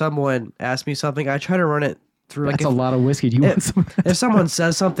too. If someone asks me something, I try to run it through. That's Like a lot of whiskey. Do you want some? if someone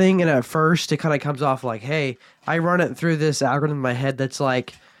says something and at first it kind of comes off like, hey, I run it through this algorithm in my head that's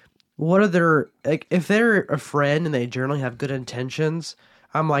like, what are their, like, if they're a friend and they generally have good intentions,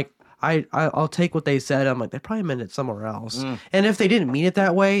 I'm like, I'll take what they said. I'm like, they probably meant it somewhere else. And if they didn't mean it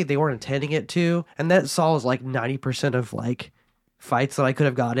that way, they weren't intending it to. And that solves like 90% of like fights that I could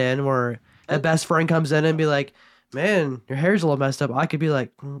have got in where a best friend comes in and be like, man, your hair's a little messed up. I could be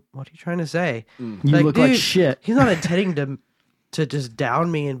like, what are you trying to say? You look like dude, shit. He's not intending to just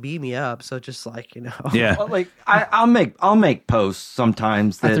down me and beat me up. So just like, you know. Yeah. Well, like I'll make posts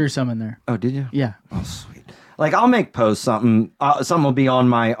sometimes I that. threw some in there. Oh, did you? Yeah. Oh, sweet. Like I'll make posts something will be on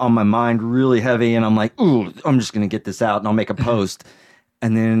my mind really heavy, and I'm like, ooh, I'm just gonna get this out, and I'll make a post,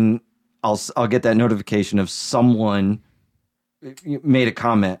 and then I'll get that notification of someone made a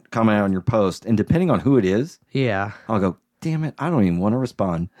comment on your post, and depending on who it is, Yeah. I'll go, damn it, I don't even want to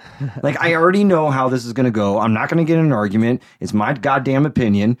respond. Like I already know how this is gonna go. I'm not gonna get in an argument. It's my goddamn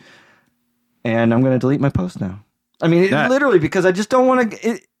opinion, and I'm gonna delete my post now. I mean, literally because I just don't want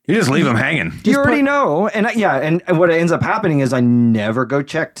to. You just leave them hanging. You already know. And and what ends up happening is I never go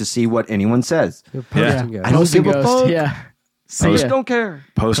check to see what anyone says. Yeah. I don't Post and give a ghost. fuck. Yeah. I just don't care.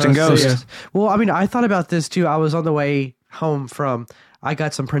 Post and ghost. Yeah. Well, I mean, I thought about this too. I was on the way home from, I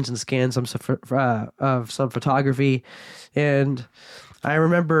got some prints and scans of some photography. And I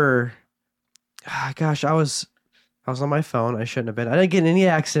remember, gosh, I was on my phone. I shouldn't have been. I didn't get in any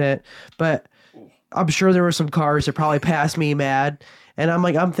accident, but I'm sure there were some cars that probably passed me mad. And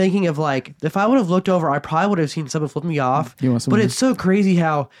I'm thinking of like, if I would have looked over, I probably would have seen someone flip me off. You want some But more? it's so crazy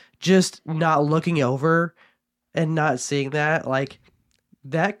how just not looking over and not seeing that, like,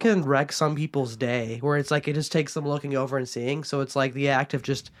 that can wreck some people's day where it's like it just takes them looking over and seeing. So it's like the act of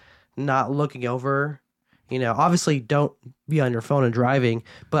just not looking over, you know, obviously don't be on your phone and driving,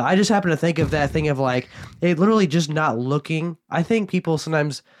 but I just happen to think of that thing of like, it literally just not looking. I think people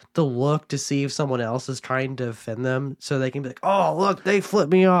sometimes they'll look to see if someone else is trying to offend them so they can be like, oh, look, they flipped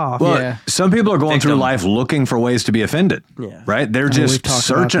me off. Well, Yeah. some people are going through life looking for ways to be offended. Yeah. Right? They're We've just talked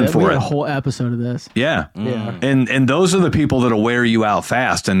about searching that. We for had it. a whole episode of this. Yeah. Yeah. And those are the people that'll wear you out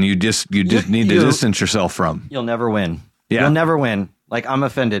fast, and you just need to distance yourself from. You'll never win. Yeah. You'll never win. Like I'm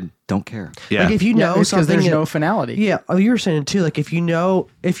offended. Don't care. Yeah. Like if you know because something, there's no finality. yeah. Oh, you were saying too. Like if you know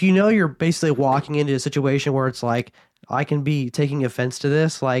you're basically walking into a situation where it's like I can be taking offense to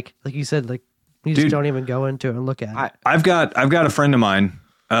this. Like you said, like you just Dude, don't even go into it and look at it. I've got a friend of mine,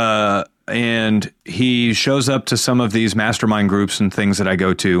 and he shows up to some of these mastermind groups and things that I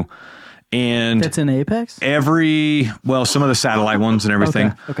go to, and That's in Apex? some of the satellite ones and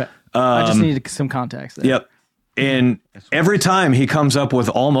everything. Okay. I just needed some context there. Yep. And every time he comes up with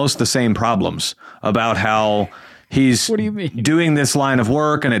almost the same problems about how he's What do you mean? doing this line of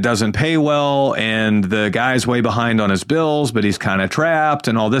work and it doesn't pay well, and the guy's way behind on his bills, but he's kind of trapped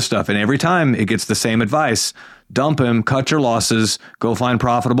and all this stuff. And every time it gets the same advice: dump him, cut your losses, go find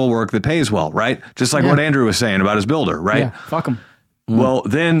profitable work that pays well, right? Just like what Andrew was saying about his builder, right? Yeah, fuck him. Well,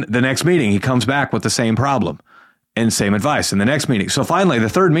 then the next meeting, he comes back with the same problem and same advice in the next meeting. So finally, the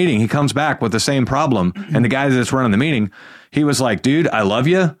third meeting, he comes back with the same problem. And the guy that's running the meeting, he was like, dude, I love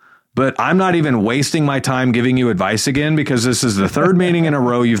you, but I'm not even wasting my time giving you advice again, because this is the third meeting in a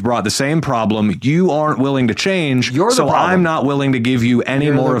row you've brought the same problem. You aren't willing to change. You're the so problem. I'm not willing to give you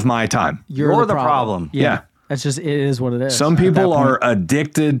any more of my time. You're the problem. Yeah. That's just, it is what it is. Some at that people point. are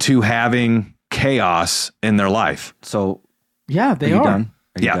addicted to having chaos in their life. So Yeah, they are you are. done?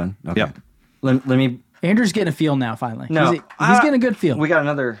 Are you Yeah. done? Okay. Yep. Let me. Andrew's getting a feel now, finally. No, He's getting a good feel. We got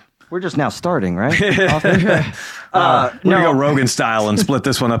another. We're just now starting, right? We're going to go Rogan style and split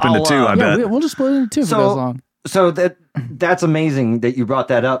this one up into I'll, two, I bet. We'll just split it into two if it goes long. So that's amazing that you brought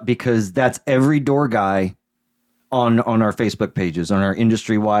that up, because that's every door guy on our Facebook pages, on our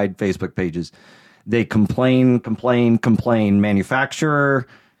industry-wide Facebook pages. They complain, manufacturer,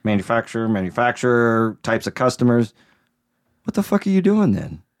 types of customers. What the fuck are you doing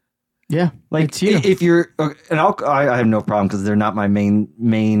then? Yeah, Like, it's you. if you're, and I have no problem because they're not my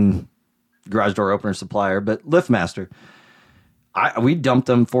main garage door opener supplier, but LiftMaster, we dumped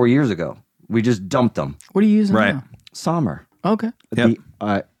them 4 years ago. We just dumped them. What are you using Right. now? Sommer. Okay. Yep.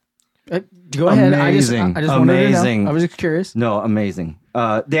 Go ahead. Amazing. I just wanted to Amazing. know. I was just curious. No, amazing.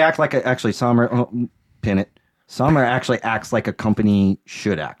 They act like actually Sommer. Pin it. Sommer actually acts like a company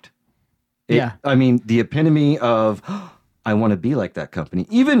should act. Yeah. I mean, the epitome of I want to be like that company.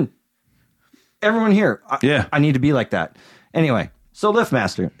 Even everyone here. I need to be like that. Anyway, so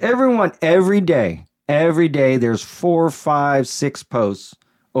LiftMaster. Everyone, every day, there's 4, 5, 6 posts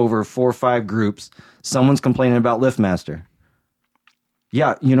over 4 or 5 groups. Someone's complaining about LiftMaster.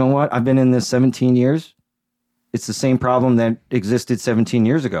 Yeah, you know what? I've been in this 17 years. It's the same problem that existed 17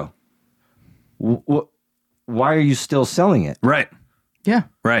 years ago. Why are you still selling it? Right. Yeah.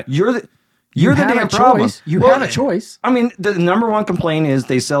 Right. You're the You have damn a problem. choice. You have a choice. I mean, the number one complaint is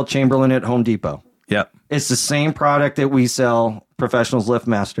they sell Chamberlain at Home Depot. Yep. It's the same product that we sell, Professionals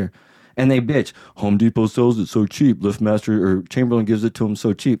LiftMaster, and they bitch. Home Depot sells it so cheap. LiftMaster or Chamberlain gives it to them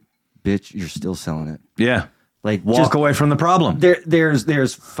so cheap. Bitch, you're still selling it. Yeah. Like, Walk away from the problem.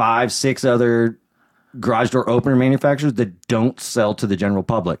 There's 5, 6 other garage door opener manufacturers that don't sell to the general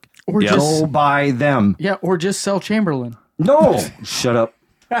public. Or Yes. just Go buy them. yeah, or just sell Chamberlain. No, shut up.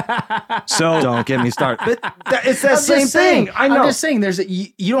 So Don't get me started. But it's that I'm same just saying, thing. I know. I'm just saying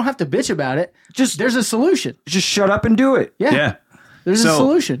you don't have to bitch about it. Just- there's a solution. Just shut up and do it. Yeah. yeah. There's a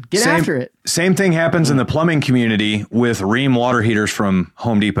solution. Get after it. Same thing happens in the plumbing community with Rheem water heaters from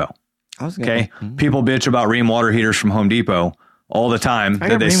Home Depot. Okay. People bitch about Rheem water heaters from Home Depot all the time I that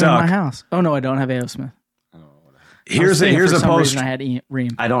got they Ream in suck. my house. Oh no, I don't have A.O. Smith. Here's a For some post. reason I had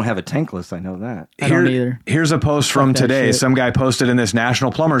Ream. I don't have a tankless. I know that. I don't either. Here's a post from that today. shit. Some guy posted in this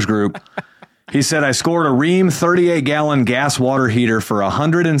National Plumbers group. He said, I scored a Rheem 38-gallon gas water heater for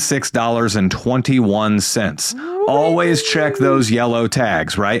 $106.21. Always check those yellow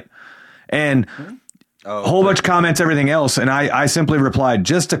tags, right? And a whole bunch of comments, everything else. And I simply replied,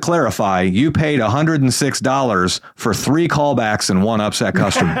 just to clarify, you paid $106 for 3 callbacks and 1 upset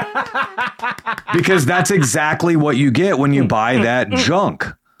customer. Because that's exactly what you get when you buy that junk.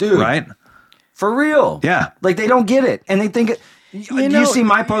 Dude. Right? For real. Yeah. Like they don't get it. And they think you see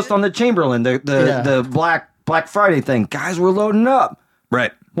my post on the Chamberlain, the Black Friday thing. Guys, we're loading up.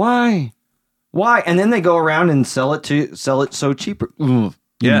 Right. Why? And then they go around and sell it so cheaper.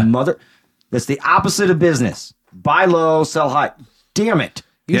 Yeah. That's the opposite of business. Buy low, sell high. Damn it.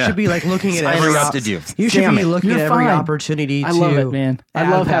 You Yeah. should be like looking at I every interrupted you. You should Damn be it. looking You're at every fine. opportunity. I to love it, man. I add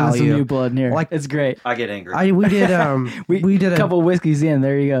love having some value. new blood in here. Like- It's great. I get angry. We did A couple whiskeys in.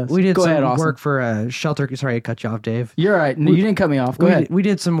 There you go. we did Go some ahead, Austin. work for a shelter. Sorry, I cut you off, Dave. You're all right. No, you didn't cut me off. Go ahead. We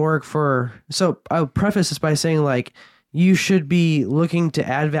did some work for. So I'll preface this by saying, like, you should be looking to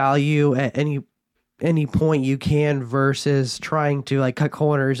add value at any point you can versus trying to like cut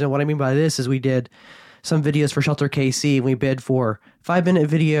corners. And what I mean by this is we did some videos for Shelter KC, and we bid for 5-minute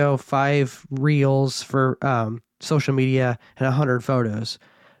video, 5 reels for social media, and 100 photos.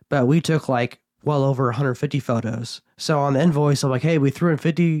 But we took like well over 150 photos. So on the invoice, I'm like, hey, we threw in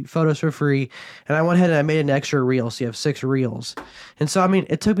 50 photos for free. And I went ahead and I made an extra reel. So you have 6 reels. And so, I mean,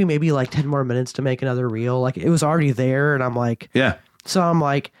 it took me maybe like 10 more minutes to make another reel. Like it was already there. And I'm like, Yeah. so I'm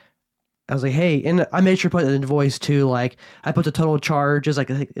like, I was like, hey, and I made sure to put an invoice too. Like I put the total charge is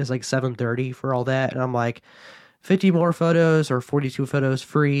like, I think it's like $730 for all that. And I'm like, 50 more photos or 42 photos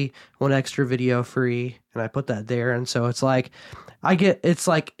free, one extra video free, and I put that there. And so it's like, it's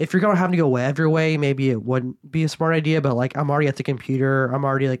like, if you're going to have to go every way, maybe it wouldn't be a smart idea, but like, I'm already at the computer. I'm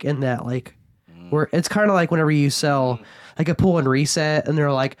already like in that, like, where it's kind of like whenever you sell like a pull and reset and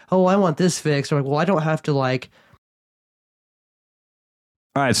they're like, oh, I want this fixed. I'm like, well, I don't have to like.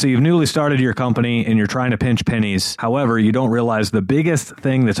 All right, so you've newly started your company and you're trying to pinch pennies. However, you don't realize the biggest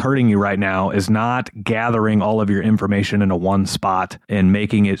thing that's hurting you right now is not gathering all of your information into one spot and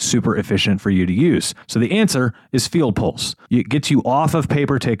making it super efficient for you to use. So the answer is Field Pulse. It gets you off of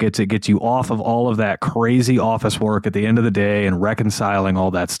paper tickets. It gets you off of all of that crazy office work at the end of the day and reconciling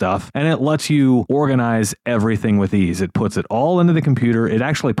all that stuff. And it lets you organize everything with ease. It puts it all into the computer. It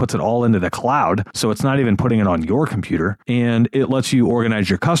actually puts it all into the cloud. So it's not even putting it on your computer. And it lets you organize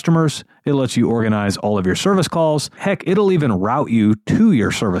your customers. It lets you organize all of your service calls. Heck, it'll even route you to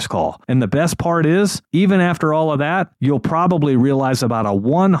your service call. And the best part is, even after all of that, you'll probably realize about a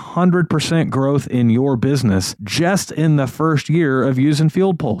 100% growth in your business just in the first year of using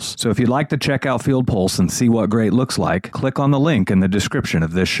Field Pulse. So if you'd like to check out Field Pulse and see what great looks like, click on the link in the description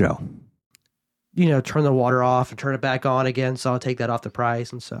of this show. Turn the water off and turn it back on again. So I'll take that off the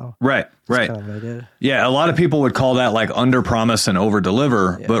price. And so right. Kind of what I did. Yeah, a lot of people would call that like under promise and over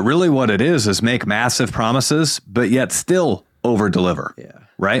deliver. Yeah. But really what it is make massive promises, but yet still over deliver. Yeah.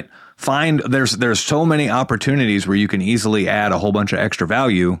 Right. There's so many opportunities where you can easily add a whole bunch of extra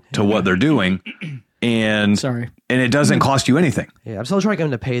value to what they're doing. And it doesn't cost you anything. Yeah, I'm still trying to get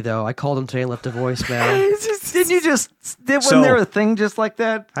him to pay though. I called him today and left a voicemail. Wasn't there a thing just like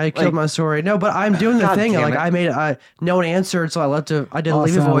that? I killed my story. No, but I'm doing the thing. Like I made no one answered, so I didn't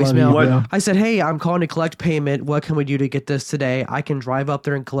leave a voicemail. I said, hey, I'm calling to collect payment. What can we do to get this today? I can drive up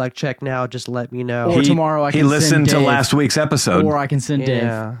there and collect check now. Just let me know. Or tomorrow I can He listened to last week's episode. Or I can send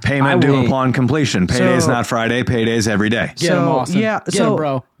Dave. Payment due upon completion. Payday's not Friday. Payday's every day. Get him, Austin. Yeah, Get him,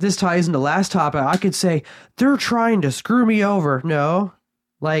 bro. This ties into last topic. I could say, they're trying to screw me over. No.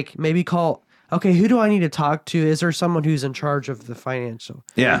 Like, maybe call... Okay, who do I need to talk to? Is there someone who's in charge of the financial?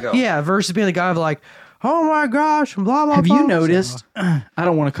 Yeah. Yeah, versus being the guy of like, oh my gosh, blah, blah, blah. Have you noticed... I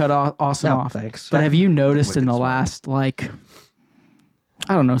don't want to cut Austin off. Thanks. But have you noticed in the last, 6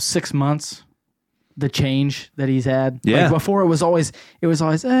 months... the change that he's had. Yeah. Like before it was always,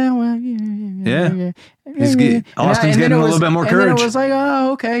 Austin's getting a little bit more courage. And then it was like,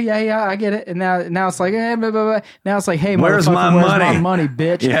 oh, okay, yeah, I get it. And now it's like, blah, blah, blah. Now it's like, hey, where's my money,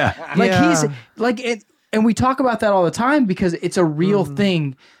 bitch? Yeah. He's like it, and we talk about that all the time because it's a real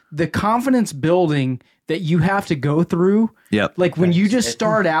thing. The confidence building that you have to go through. Yep. Like when you just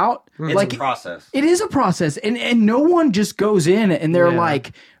start out, it's a process. It is a process. And no one just goes in and they're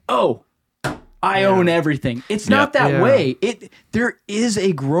like, oh, I own everything. It's not that way. There is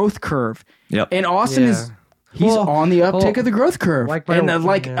a growth curve. Yep. And Austin he's on the uptick of the growth curve. Like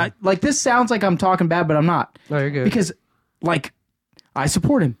this sounds like I'm talking bad, but I'm not. No, you're good. Because I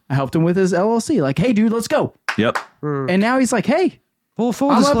support him. I helped him with his LLC. Like, hey, dude, let's go. Yep. And now he's like, hey. Well,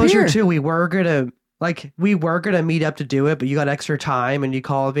 full disclosure too, we were gonna meet up to do it, but you got extra time and you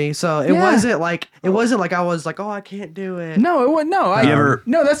called me. So it wasn't like I was like, oh, I can't do it. No, it wasn't.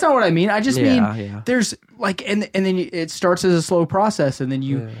 No, that's not what I mean. I just mean there's and then it starts as a slow process, and then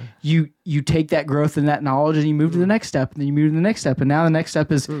you take that growth and that knowledge and you move to the next step, and then you move to the next step, and now the next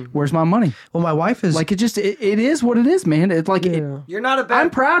step is where's my money? Well, my wife is like it is what it is, man. It's like you're not a bad. I'm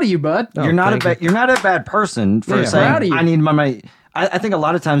proud of you, bud. You're not a bad person for saying I need my money. I think a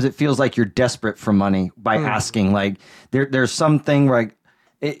lot of times it feels like you're desperate for money by asking. Like there's something like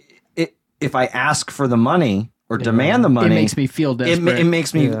if I ask for the money or demand the money, it makes me feel desperate. It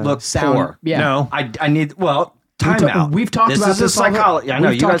makes me look poor. Yeah. No, I need time out. We've talked about this psychology. I know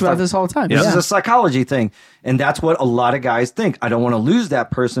we've talked about this all the time. This is a psychology thing, and that's what a lot of guys think. I don't want to lose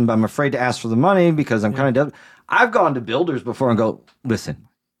that person, but I'm afraid to ask for the money because I'm kind of desperate. I've gone to builders before and go, listen,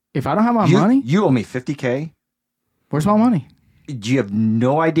 if I don't have my money, you owe me $50K. Where's my money? You have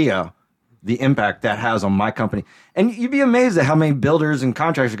no idea the impact that has on my company. And you'd be amazed at how many builders and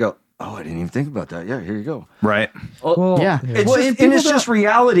contractors go, oh, I didn't even think about that. Yeah, here you go. Right. Well, yeah. It's just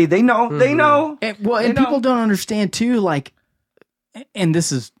reality. They know. Mm-hmm. They know. And people don't understand too, like, and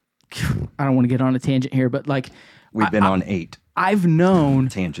this is, I don't want to get on a tangent here, but like. We've been on 8. I've known.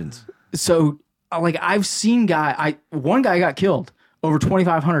 Tangents. So, like, I've seen one guy got killed over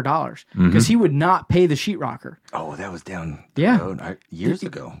 $2,500 because he would not pay the sheetrocker. Oh, that was down the road years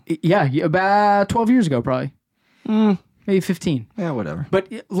ago. Yeah, about 12 years ago, probably. Maybe 15. Yeah, whatever.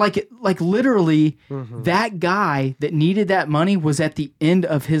 But like literally, that guy that needed that money was at the end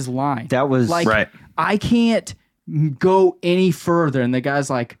of his line. That was like, right. I can't go any further. And the guy's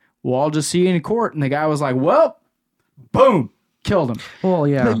like, well, I'll just see you in court. And the guy was like, well, boom. Killed him. Well,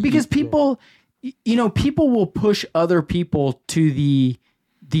 yeah. But because people, people will push other people to the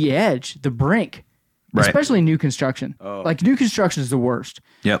edge, the brink, Right. especially new construction. Like new construction is the worst.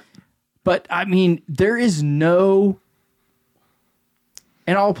 Yep. But I mean, there is no,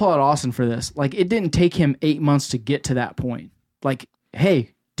 and I'll applaud Austin for this. Like, it didn't take him 8 months to get to that point. Like,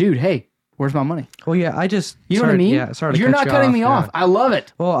 hey, dude, where's my money? Well, yeah, I just... You know what I mean? Yeah, sorry to You're cut not you cutting off, me off. I love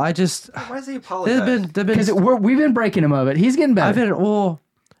it. Well, I just... Why does he apologize? They've been Because we've been breaking him of it. He's getting better.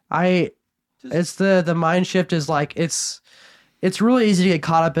 It's the mind shift is like, it's really easy to get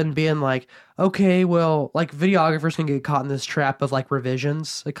caught up in being like, okay, well, like videographers can get caught in this trap of like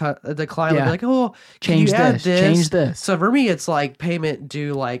revisions. The client will be like, oh, can Change you add this, change this. So for me, it's like payment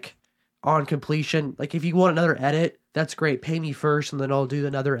due like on completion. Like if you want another edit, that's great. Pay me first, and then I'll do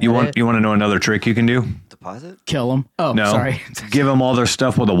another edit. You want to know another trick you can do? Deposit? Kill him. Oh, No. sorry. Give them all their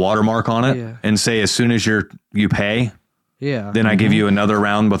stuff with a watermark on it Yeah. and say as soon as you pay, Yeah. then I give you another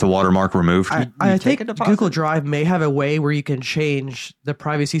round with the watermark removed. I take think a deposit? Google Drive may have a way where you can change the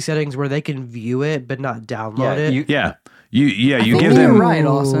privacy settings where they can view it but not download it. You, yeah. You think give you're them right,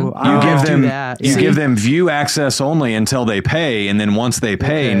 Austin. Ooh, I you don't give do them that. you See? give them view access only until they pay, and then once they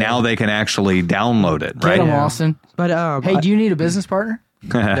pay, Okay. now they can actually download it, Get him, right? Austin. But Hey, do you need a business partner?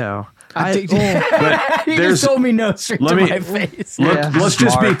 no. I think But you there's just told me no straight let to me- my face. let's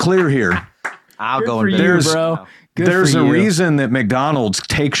just be clear here. I'll Good go for and you, There's- bro. Good There's for a you. reason that McDonald's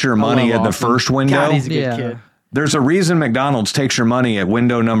takes your money love at the Austin. first window. God, he's a good Yeah. kid. There's a reason McDonald's takes your money at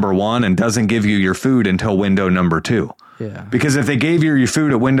window number 1 and doesn't give you your food until window number 2. Yeah. Because if they gave you your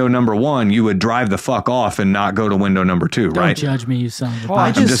food at window number 1, you would drive the fuck off and not go to window number 2, Don't right? judge me, you son of a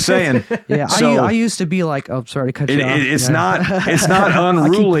I bitch. I'm just saying. Yeah, So- I used to be like, oh, sorry to cut you off. It's Yeah. not I keep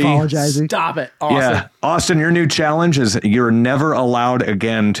unruly. apologizing. Stop it, Austin. Yeah, Austin, your new challenge is you're never allowed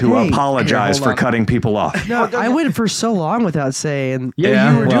again to Hey, apologize hold for on. cutting people off. No, I went for so long without saying.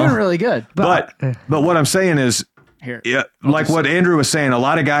 Yeah, you were well, doing really good. But what I'm saying is, Here. yeah, like what Andrew was saying, a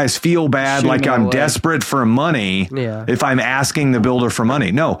lot of guys feel bad, Shoot like him in I'm the leg. desperate for money Yeah. if I'm asking the builder for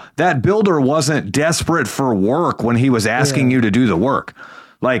money. No, that builder wasn't desperate for work when he was asking you to do the work.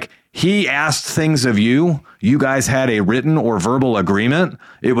 Like, he asked things of you. You guys had a written or verbal agreement.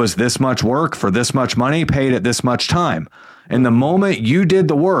 It was this much work for this much money, paid at this much time. And the moment you did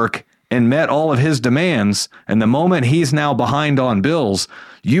the work and met all of his demands, and the moment he's now behind on bills,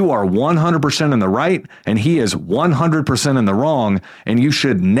 you are 100% in the right, and he is 100% in the wrong, and you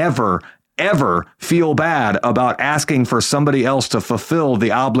should never, ever feel bad about asking for somebody else to fulfill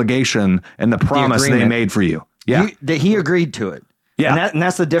the obligation and the promise they agreement. made for you. Yeah. That he agreed to it. Yeah. And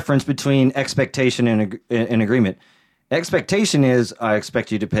that's the difference between expectation and agreement. Expectation is, I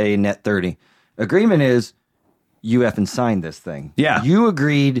expect you to pay net 30. Agreement is, you effing signed this thing. Yeah. You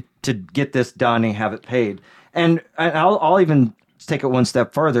agreed to get this done and have it paid. And I'll even take it one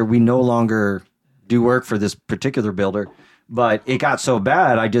step further. We no longer do work for this particular builder, but it got so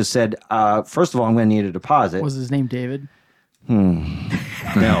bad, I just said, first of all, I'm going to need a deposit. Was his name David?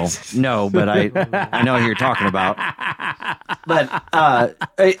 No, but I know who you're talking about. But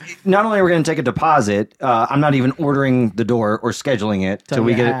not only are we going to take a deposit, I'm not even ordering the door or scheduling it till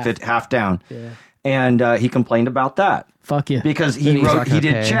we you get half. it fit half down. Yeah. And he complained about that Fuck you. because Then he he's not he gonna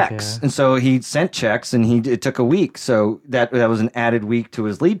did pay, checks, yeah. and so he sent checks, and it took a week, so that was an added week to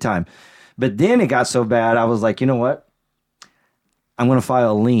his lead time. But then it got so bad, I was like, you know what? I'm going to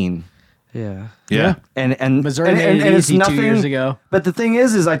file a lien. Yeah. Yeah. And Missouri made it it's easy 2 years ago. But the thing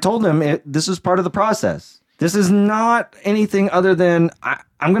is I told him this is part of the process. This is not anything other than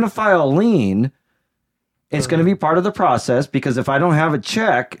I'm going to file a lien. It's going to be part of the process because if I don't have a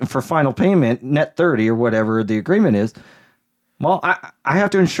check for final payment, net 30 or whatever the agreement is, well, I have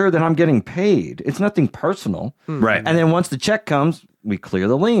to ensure that I'm getting paid. It's nothing personal. Right. And then once the check comes, we clear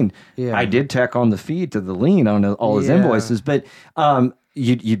the lien. Yeah. I did tack on the fee to the lien on all his Yeah. invoices, but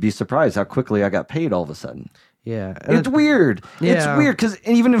you'd be surprised how quickly I got paid all of a sudden. Yeah. It's weird. It's Yeah. weird because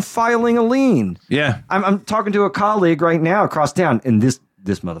even in filing a lien, Yeah. I'm talking to a colleague right now across town, and this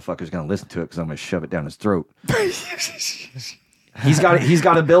motherfucker's going to listen to it because I'm going to shove it down his throat. He's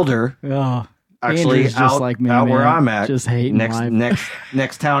got a builder Oh, actually Andrew's just out, like me, out where man. I'm at, Just hating life.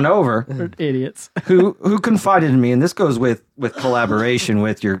 next town over, They're idiots. who confided in me, and this goes with collaboration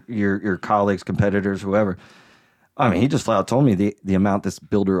with your colleagues, competitors, whoever. I mean, he just flat out told me the amount this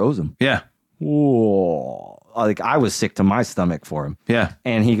builder owes him. Yeah. Whoa. Like I was sick to my stomach for him. Yeah.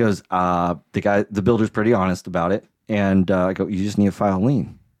 And he goes, the builder's pretty honest about it. And I go, you just need to file a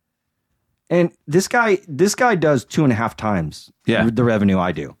lien. And this guy does 2.5 times the revenue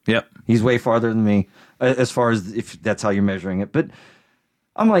I do. Yep. He's way farther than me as far as if that's how you're measuring it. But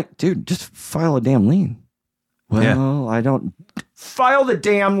I'm like, dude, just file a damn lien. Well, I don't file the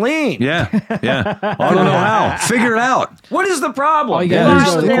damn lien. Yeah. I don't know how. Figure it out. What is the problem? All you gotta do is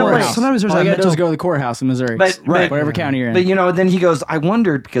File go to the the damn lien. courthouse. Sometimes there's All you that gotta do is mental- go to the courthouse in Missouri. But- whatever county you're in. But then he goes, I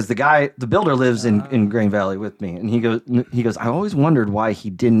wondered because the builder lives in Grain Valley with me, and he goes, I always wondered why he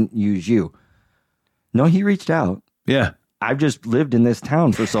didn't use you. No, he reached out. Yeah. I've just lived in this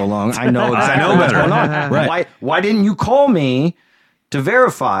town for so long. I know exactly I know what's better. going on. Right. Why didn't you call me to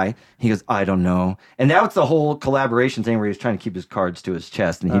verify? He goes, I don't know. And that was the whole collaboration thing where he was trying to keep his cards to his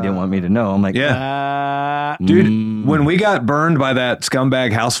chest, and he didn't want me to know. I'm like, Yeah. Dude, when we got burned by that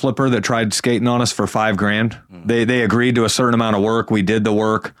scumbag house flipper that tried skating on us for $5,000, they agreed to a certain amount of work. We did the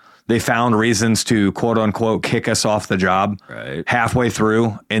work. They found reasons to quote unquote kick us off the job halfway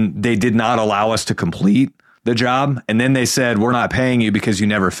through, and they did not allow us to complete the job. And then they said, we're not paying you because you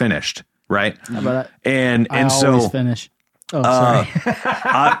never finished. Right. But And I always so finish. Oh, sorry.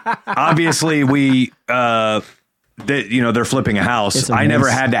 obviously we, they're flipping a house. It's a I never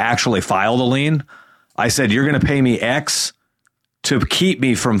mess. had to actually file the lien. I said, you're going to pay me X to keep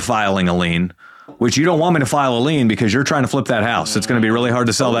me from filing a lien, which you don't want me to file a lien because you're trying to flip that house. It's going to be really hard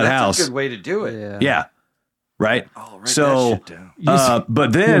to sell that house. That's a good way to do it. Yeah. Right. Write So, that shit down. but You want me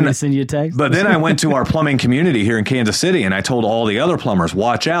then, to send you a text? but then I went to our plumbing community here in Kansas City, and I told all the other plumbers,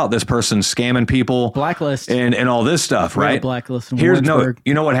 watch out, this person's scamming people. Blacklist. And all this stuff, We had a right? blacklist in Here's Warrensburg.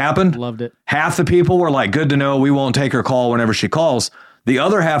 you know what happened? Loved it. Half the people were like, good to know, we won't take her call whenever she calls. The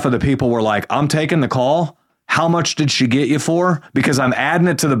other half of the people were like, I'm taking the call. How much did she get you for? Because I'm adding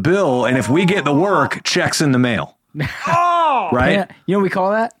it to the bill, and if we get the work, checks in the mail. Right? You know what we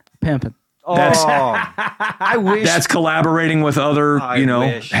call that? Pimping. That's I wish that's collaborating with other, I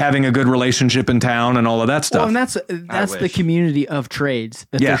wish. having a good relationship in town and all of that stuff. Well, and that's the wish. community of trades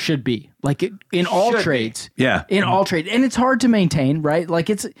that Yeah. there should be. Like in all Should be. trades. Yeah. In all trades. And it's hard to maintain, right? Like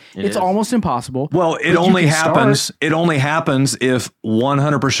it's is. almost impossible. Well, But it you only can happens. start. It only happens if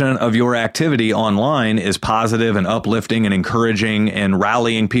 100% of your activity online is positive and uplifting and encouraging and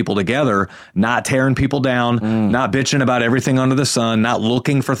rallying people together, not tearing people down, not bitching about everything under the sun, not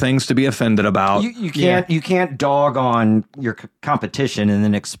looking for things to be offended about. you can't dog on your competition and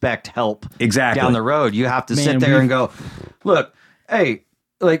then expect help Exactly. down the road. You have to Man, sit there and go, look, hey,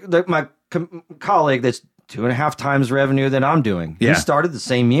 like my colleague that's 2.5 times revenue that I'm doing. Yeah. He started the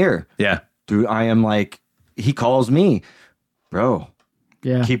same year. Yeah. Dude, I am like, he calls me, bro,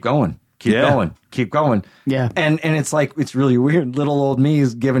 Yeah. keep going. Keep Yeah. going. Keep going. Yeah. And it's like, it's really weird. Little old me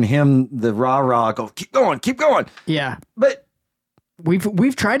is giving him the rah, go, keep going, keep going. Yeah. But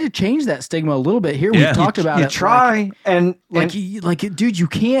We've tried to change that stigma a little bit here. Yeah. We've talked about you it. try and Dude,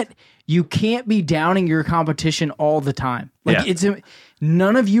 you can't be downing your competition all the time. Like Yeah.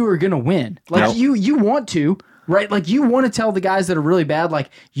 none of you are gonna win. Like Nope. you want to, right? Like you want to tell the guys that are really bad, like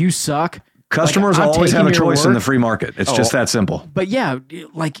you suck. Customers Like, I'm always have a taking your choice in work. the free market. It's just that simple. But yeah,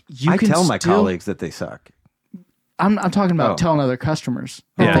 like you I can tell my still- colleagues that they suck. I'm talking about Oh. telling other customers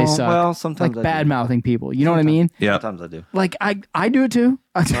that Yeah. they Oh, suck. well, sometimes like I do. bad mouthing people. You know what I mean? Yeah. Sometimes I do. Like I do it too.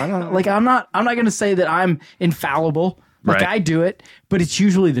 Like I'm not going to say that I'm infallible. Like Right. I do it, but it's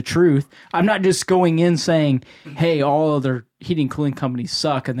usually the truth. I'm not just going in saying, "Hey, all other heating and cooling companies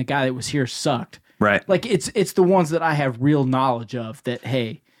suck," and the guy that was here sucked. Right. Like it's the ones that I have real knowledge of that.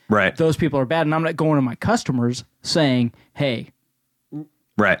 Hey, Right. those people are bad, and I'm not going to my customers saying, "Hey,"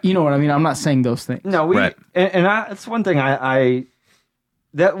 Right. you know what I mean? I'm not saying those things. No, Right. and that's one thing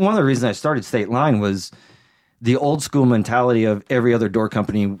that one of the reasons I started State Line was the old school mentality of every other door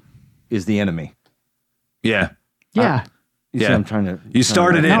company is the enemy. Yeah. Yeah. You see Yeah. what I'm trying to. You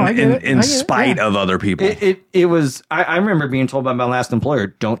started No, I get it. I in get it, spite yeah. of other people. It was. I remember being told by my last employer,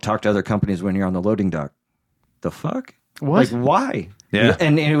 "Don't talk to other companies when you're on the loading dock." The fuck? What? Like why? Yeah.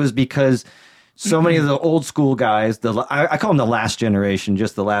 And it was because so many of the old school guys, I call them the last generation,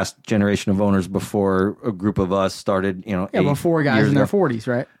 just the last generation of owners before a group of us started. Yeah, 8 before guys years in their ago. 40s,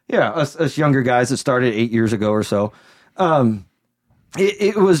 right? Yeah, us younger guys that started 8 years ago or so.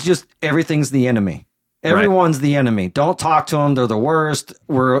 It was just everything's the enemy. Everyone's the enemy. Don't talk to them. They're the worst.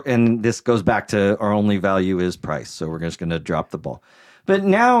 And this goes back to our only value is price. So we're just going to drop the ball. But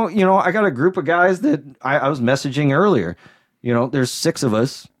now, I got a group of guys that I was messaging earlier. There's 6 of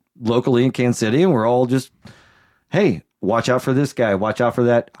us locally in Kansas City, and we're all just, hey, watch out for this guy. Watch out for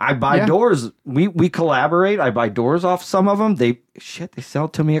that. I buy doors. We collaborate. I buy doors off some of them. They sell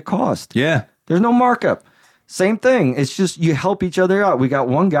it to me at cost. Yeah. There's no markup. Same thing. It's just you help each other out. We got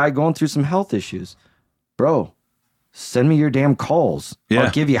one guy going through some health issues. Bro, send me your damn calls. Yeah.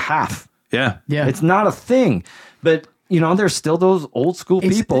 I'll give you half. Yeah. Yeah. It's not a thing. But there's still those old school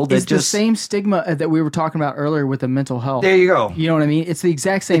people that it's just the same stigma that we were talking about earlier with the mental health. There you go. You know what I mean? It's the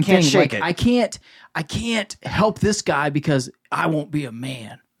exact same thing. shake Like it. I can't help this guy because I won't be a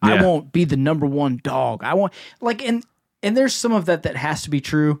man. Yeah. I won't be the number one dog. I won't like and there's some of that has to be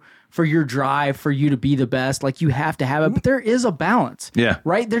true for your drive, for you to be the best. Like you have to have it, but there is a balance. Yeah.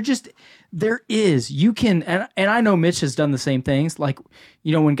 Right? There is. You can and I know Mitch has done the same things. Like,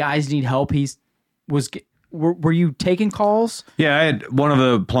 when guys need help, were you taking calls? Yeah, I had one of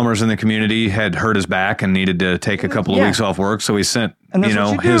the plumbers in the community had hurt his back and needed to take a couple of weeks off work, so he sent that's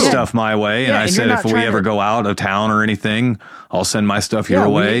what you do. his stuff my way, and I and said you're if not we trying ever to- go out of town or anything, I'll send my stuff your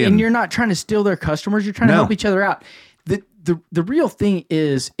way. And you're not trying to steal their customers. You're trying to No. help each other out. The real thing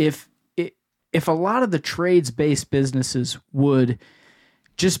is if a lot of the trades-based businesses would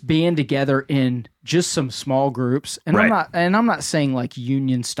just band together in just some small groups, and Right. I'm not saying like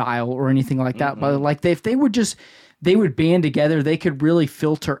union style or anything like that, but like if they would band together, they could really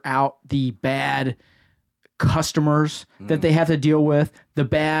filter out the bad customers that they have to deal with, the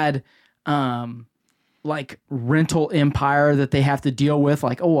bad like rental empire that they have to deal with.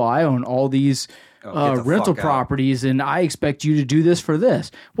 Like, oh, well, I own all these get the rental fuck out. properties, and I expect you to do this for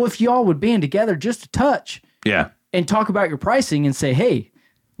this. Well, if y'all would band together just a touch Yeah. and talk about your pricing and say, hey,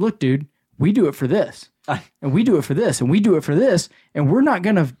 look, dude, we do it for this, and we do it for this, and we do it for this, and we're not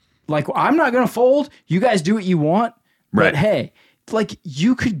gonna I'm not gonna fold. You guys do what you want, Right. but hey, like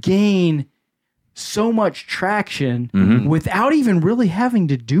you could gain so much traction without even really having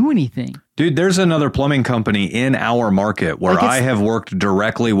to do anything. Dude, there's another plumbing company in our market where Like I have worked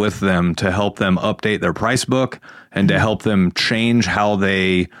directly with them to help them update their price book and to help them change how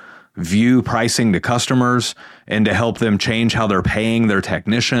they view pricing to customers and to help them change how they're paying their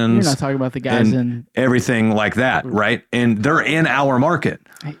technicians. You're not talking about the guys and in everything like that, right? And they're in our market,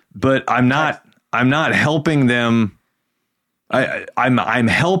 but I'm not helping them. I'm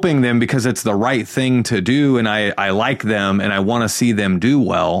helping them because it's the right thing to do, and I like them, and I want to see them do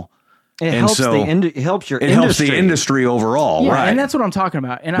well. It And helps so it helps your It industry. helps the industry overall, Yeah, right? and that's what I'm talking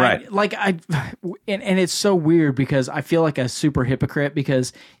about. And Right. and it's so weird because I feel like a super hypocrite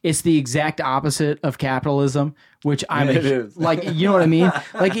because it's the exact opposite of capitalism, which It is. like, you know what I mean?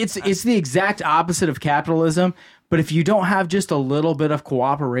 Like it's the exact opposite of capitalism. But if you don't have just a little bit of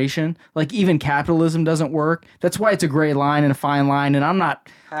cooperation, like even capitalism doesn't work. That's why it's a gray line and a fine line. And I'm not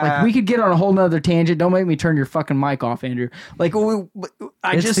like, we could get on a whole nother tangent. Don't make me turn your fucking mic off, Andrew. Like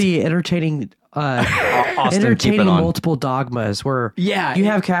It's the entertaining Austin, keep it on. multiple dogmas where you have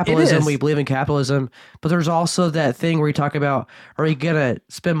it capitalism, is. we believe in capitalism, but there's also that thing where you talk about, are you gonna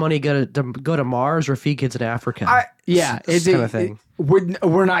spend money to go to Mars or feed kids in Africa? It's kind of thing.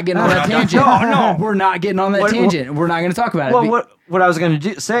 We're not getting on that tangent. No. We're not getting on that tangent. We're not going to talk about it. Well, what I was going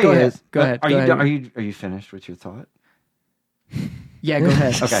to say Go ahead. is, Go ahead. Are Go you ahead. done- are you finished with your thought? Yeah, go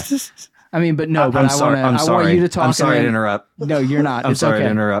ahead. Okay. I mean, but no, but I'm sorry. I want you to talk. I'm sorry and to then- interrupt. No, you're not. I'm It's sorry okay.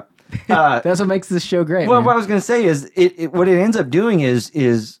 to interrupt. That's what makes this show great. Well, man. what I was going to say is, what it ends up doing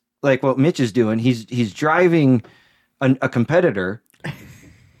is like what Mitch is doing. He's driving a competitor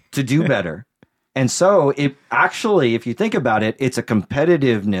to do better, and so it actually, if you think about it, it's a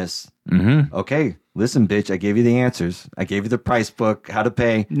competitiveness. Mm-hmm. Okay, listen, bitch, I gave you the answers. I gave you the price book, how to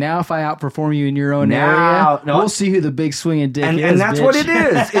pay. Now, if I outperform you in your own Now- area, no. we'll see who the big swinging dick is. And that's bitch. what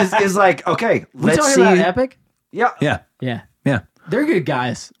it is like, okay, We let's talking see. about Epic? Yeah. Yeah. Yeah, Yeah. they're good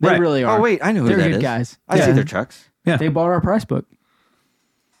guys. They Right. really are. Oh, wait, I know who they're that good is. guys. I see their trucks. Yeah. They bought our price book.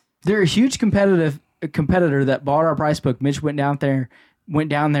 They're a huge competitor that bought our price book. Mitch went down there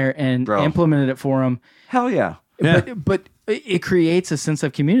and Bro. implemented it for him. Hell yeah. Yeah. But it creates a sense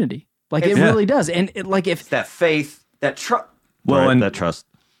of community. Like it Yeah. really does. And if It's that faith, that trust. Well, and that trust.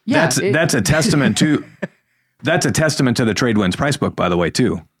 yeah, that's a testament to the Tradewinds price book, by the way,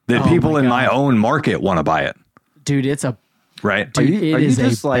 too. That Oh people my in God. my own market want to buy it, dude, it's a right? dude, Are it you is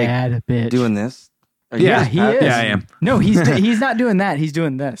just a like bad bitch. doing this? Are you Yeah, just he pat- is. Yeah, I am. No, he's not doing that. He's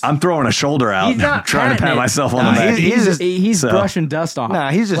doing this. I'm throwing a shoulder out, He's not trying to patting pat it. myself on No, the back. he's So- brushing dust off.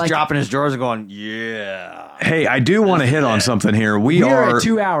 Nah, he's just Like, dropping his drawers and going, yeah. Hey, I do want to hit on something here. We are at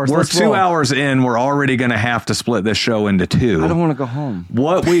 2 hours. We're Let's 2 roll. hours in. We're already going to have to split this show into two. I don't want to go home.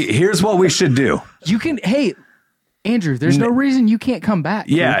 Here's what we should do. You can. Hey, Andrew, there's no reason you can't come back.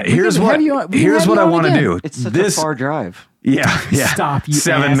 Yeah, dude. We here's can what have you on- we can here's have what you I on want to again. do. It's such this a far drive. Yeah. Stop, you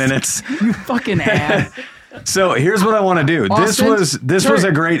 7 ass. minutes. You fucking ass. So here's what I want to do. Austin, This was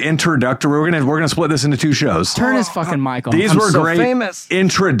a great introductory. We're gonna split this into two shows. Turn his fucking mic on. These I'm were so great famous.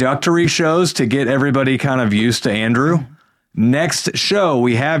 introductory shows to get everybody kind of used to Andrew. Next show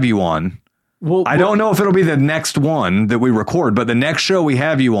we have you on, I don't know if it'll be the next one that we record, but the next show we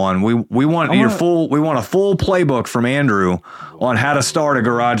have you on, we want we want a full playbook from Andrew on how to start a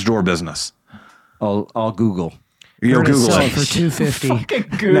garage door business. I'll Google. You'll Google sell it for $250.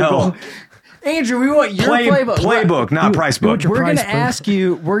 Fucking Google. No. Andrew, we want your playbook. Playbook, not price book. We're gonna ask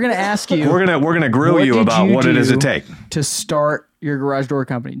you. We're gonna grill what you did about you what it is do to take to start your garage door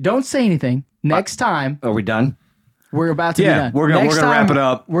company. Don't say anything. Next time, Are we done? we're about to be done. we're gonna wrap it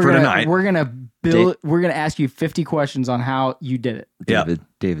up for tonight. We're gonna build. We're gonna ask you 50 questions on how you did it. Yeah.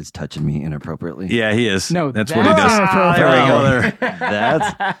 David's touching me inappropriately. Yeah, he is. No, that's what he does. that's There we go.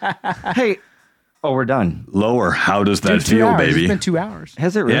 That's hey. Oh, we're done. Lower. How does that Dude, 2 feel, hours. baby? It's been 2 hours.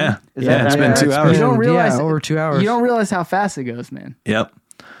 Has it really? Yeah. Is Yeah, that it's been 2 hours. You don't realize over 2 hours. You don't realize how fast it goes, man. Yep.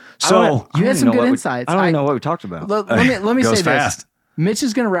 So You had some good insights. I don't even know what we talked about. Let me goes say fast. this. Mitch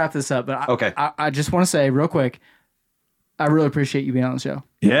is going to wrap this up, but Okay. I just want to say real quick, I really appreciate you being on the show.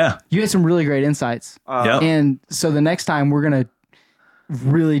 yeah. You had some really great insights, Yep. and so the next time we're going to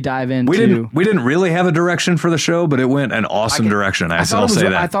really dive into. We didn't really have a direction for the show, but it went an awesome direction. I I'll say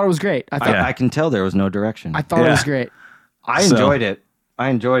that. I thought it was great. I thought I can tell there was no direction. I thought it Yeah. was great. I So- enjoyed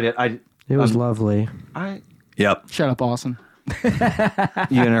it. It was lovely. Yep. Shut up, Austin.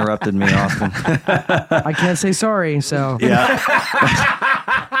 You interrupted me, Austin. I can't say sorry, so Yeah.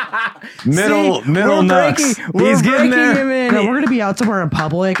 middle we're nuts. we're He's getting breaking there. him in. No, we're gonna be out somewhere in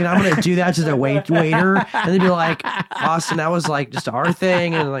public, and I'm gonna do that to the waiter, and they'd be like, "Austin, that was like just our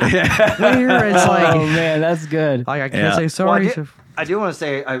thing," and like, waiter, it's like, Oh man, that's good. I can't Yeah. say Well, sorry. so- I do want to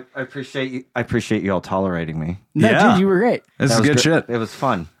say I appreciate you. I appreciate you all tolerating me. No, Yeah. dude, you were great. This That is was good shit. It was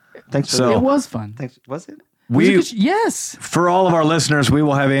fun. Thanks. For So- the- It was fun. Thanks. Was it? Yes. For all of our listeners, we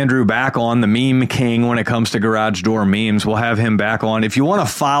will have Andrew back on, the meme king when it comes to garage door memes. We'll have him back on. If you want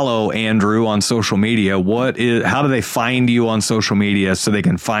to follow Andrew on social media, how do they find you on social media so they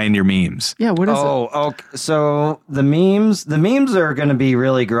can find your memes? Yeah. What is it? Okay. So the memes are going to be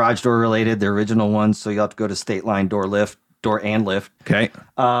really garage door related. The original ones. So you'll have to go to State Line Door and Lift. Okay.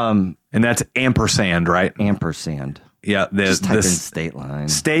 And that's ampersand, right? Ampersand. Yeah. Just type in State Line.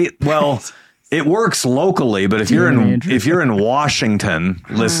 Well, it works locally, but if you're in Washington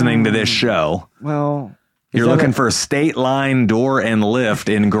listening to this show, Well, you're looking for State Line Door and Lift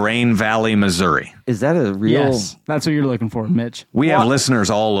in Grain Valley, Missouri. Is that a real? Yes, that's what you're looking for, Mitch. We have listeners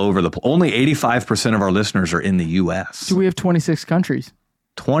all over only 85% of our listeners are in the U.S. So we have 26 countries.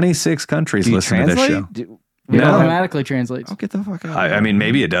 26 countries Do you listen to this show. translate? It No. automatically translates. Get the fuck out. I mean,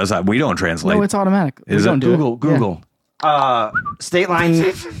 maybe it does. We don't translate. No, it's automatic. Is we it? don't do Google. it. Google. State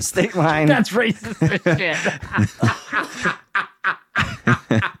Line. State Line. Yeah. That's racist shit.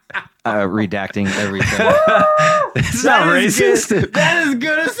 Redacting everything. It's not racist. That is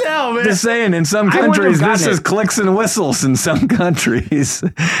good as hell, man. Just saying, in some wouldn't have countries, this gotten is it. clicks and whistles. In some countries,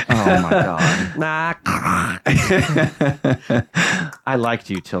 Oh my god. Nah, I liked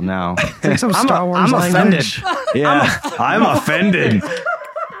you till now. like some Star Wars I'm language. yeah, I'm offended.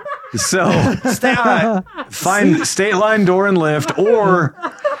 So find State Line Door and Lift, or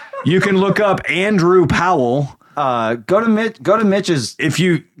you can look up Andrew Powell. Go to Mitch's. If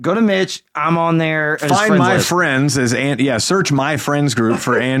you Go to Mitch. I'm on there. as find friends my list. friends as search my friends group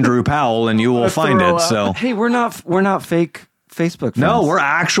for Andrew Powell, and you will find throw it. up. So Hey, we're not fake Facebook friends. no, we're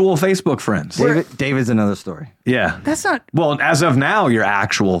actual Facebook friends. David's another story. Yeah. That's not. Well, as of now, you're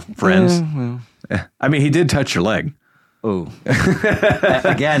actual friends. I mean, he did touch your leg. Oh,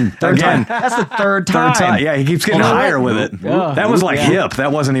 again. Third Again. time. That's the third time. Yeah, he keeps getting higher with it. Oh, That was like yeah. hip.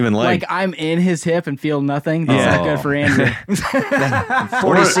 That wasn't even leg. Like I'm in his hip and feel nothing. That's Yeah. not good for Andrew.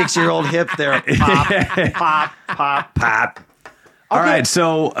 46-year-old hip there. Pop, pop. Pop. All right,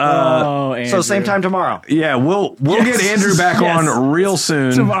 so Oh, Andrew. So same time tomorrow. yeah, we'll get Andrew back Yes. on real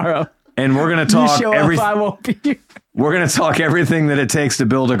soon, tomorrow. and we're gonna You talk show up, I won't be here. We're gonna talk everything that it takes to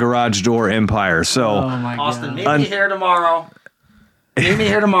build a garage door empire. So Oh my Austin, god. meet me here tomorrow. Meet me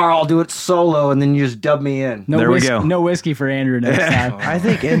here tomorrow. I'll do it solo, and then you just dub me in. No There we whis- go. No whiskey for Andrew next time. I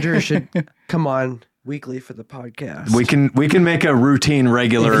think Andrew should come on weekly for the podcast. we can make a routine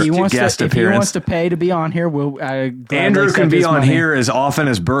regular If he wants guest to, if he wants appearance. to pay to be on here, we'll. gladly Andrew can accept be his on money. here as often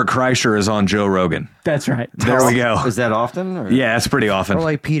as Burt Kreischer is on Joe Rogan. That's right. There we go. Is that often? Or? Yeah, it's pretty often. or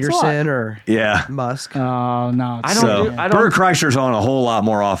like Peterson or Yeah. Musk. Oh no. I don't So do- I don't- Burt Kreischer's on a whole lot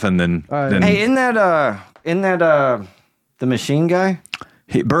more often than Hey, in that the machine guy?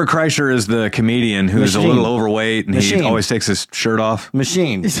 Burt Kreischer is the comedian who's a Machine. little overweight and he Machine. always takes his shirt off.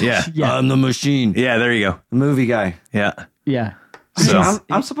 Machine. Yeah. Yeah. I'm the machine. Yeah, there you go. The movie guy. Yeah. Yeah. So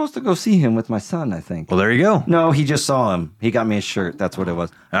I'm supposed to go see him with my son, I think. well, there you go. No, he just saw him. He got me a shirt. That's what it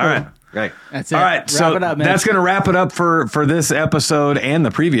was. All right. Right. That's it. All right, Wrap so it up, man. that's going to wrap it up for this episode and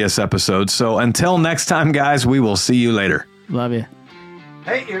the previous episode. So until next time, guys, we will see you later. Love you.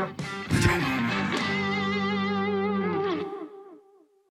 Hate you.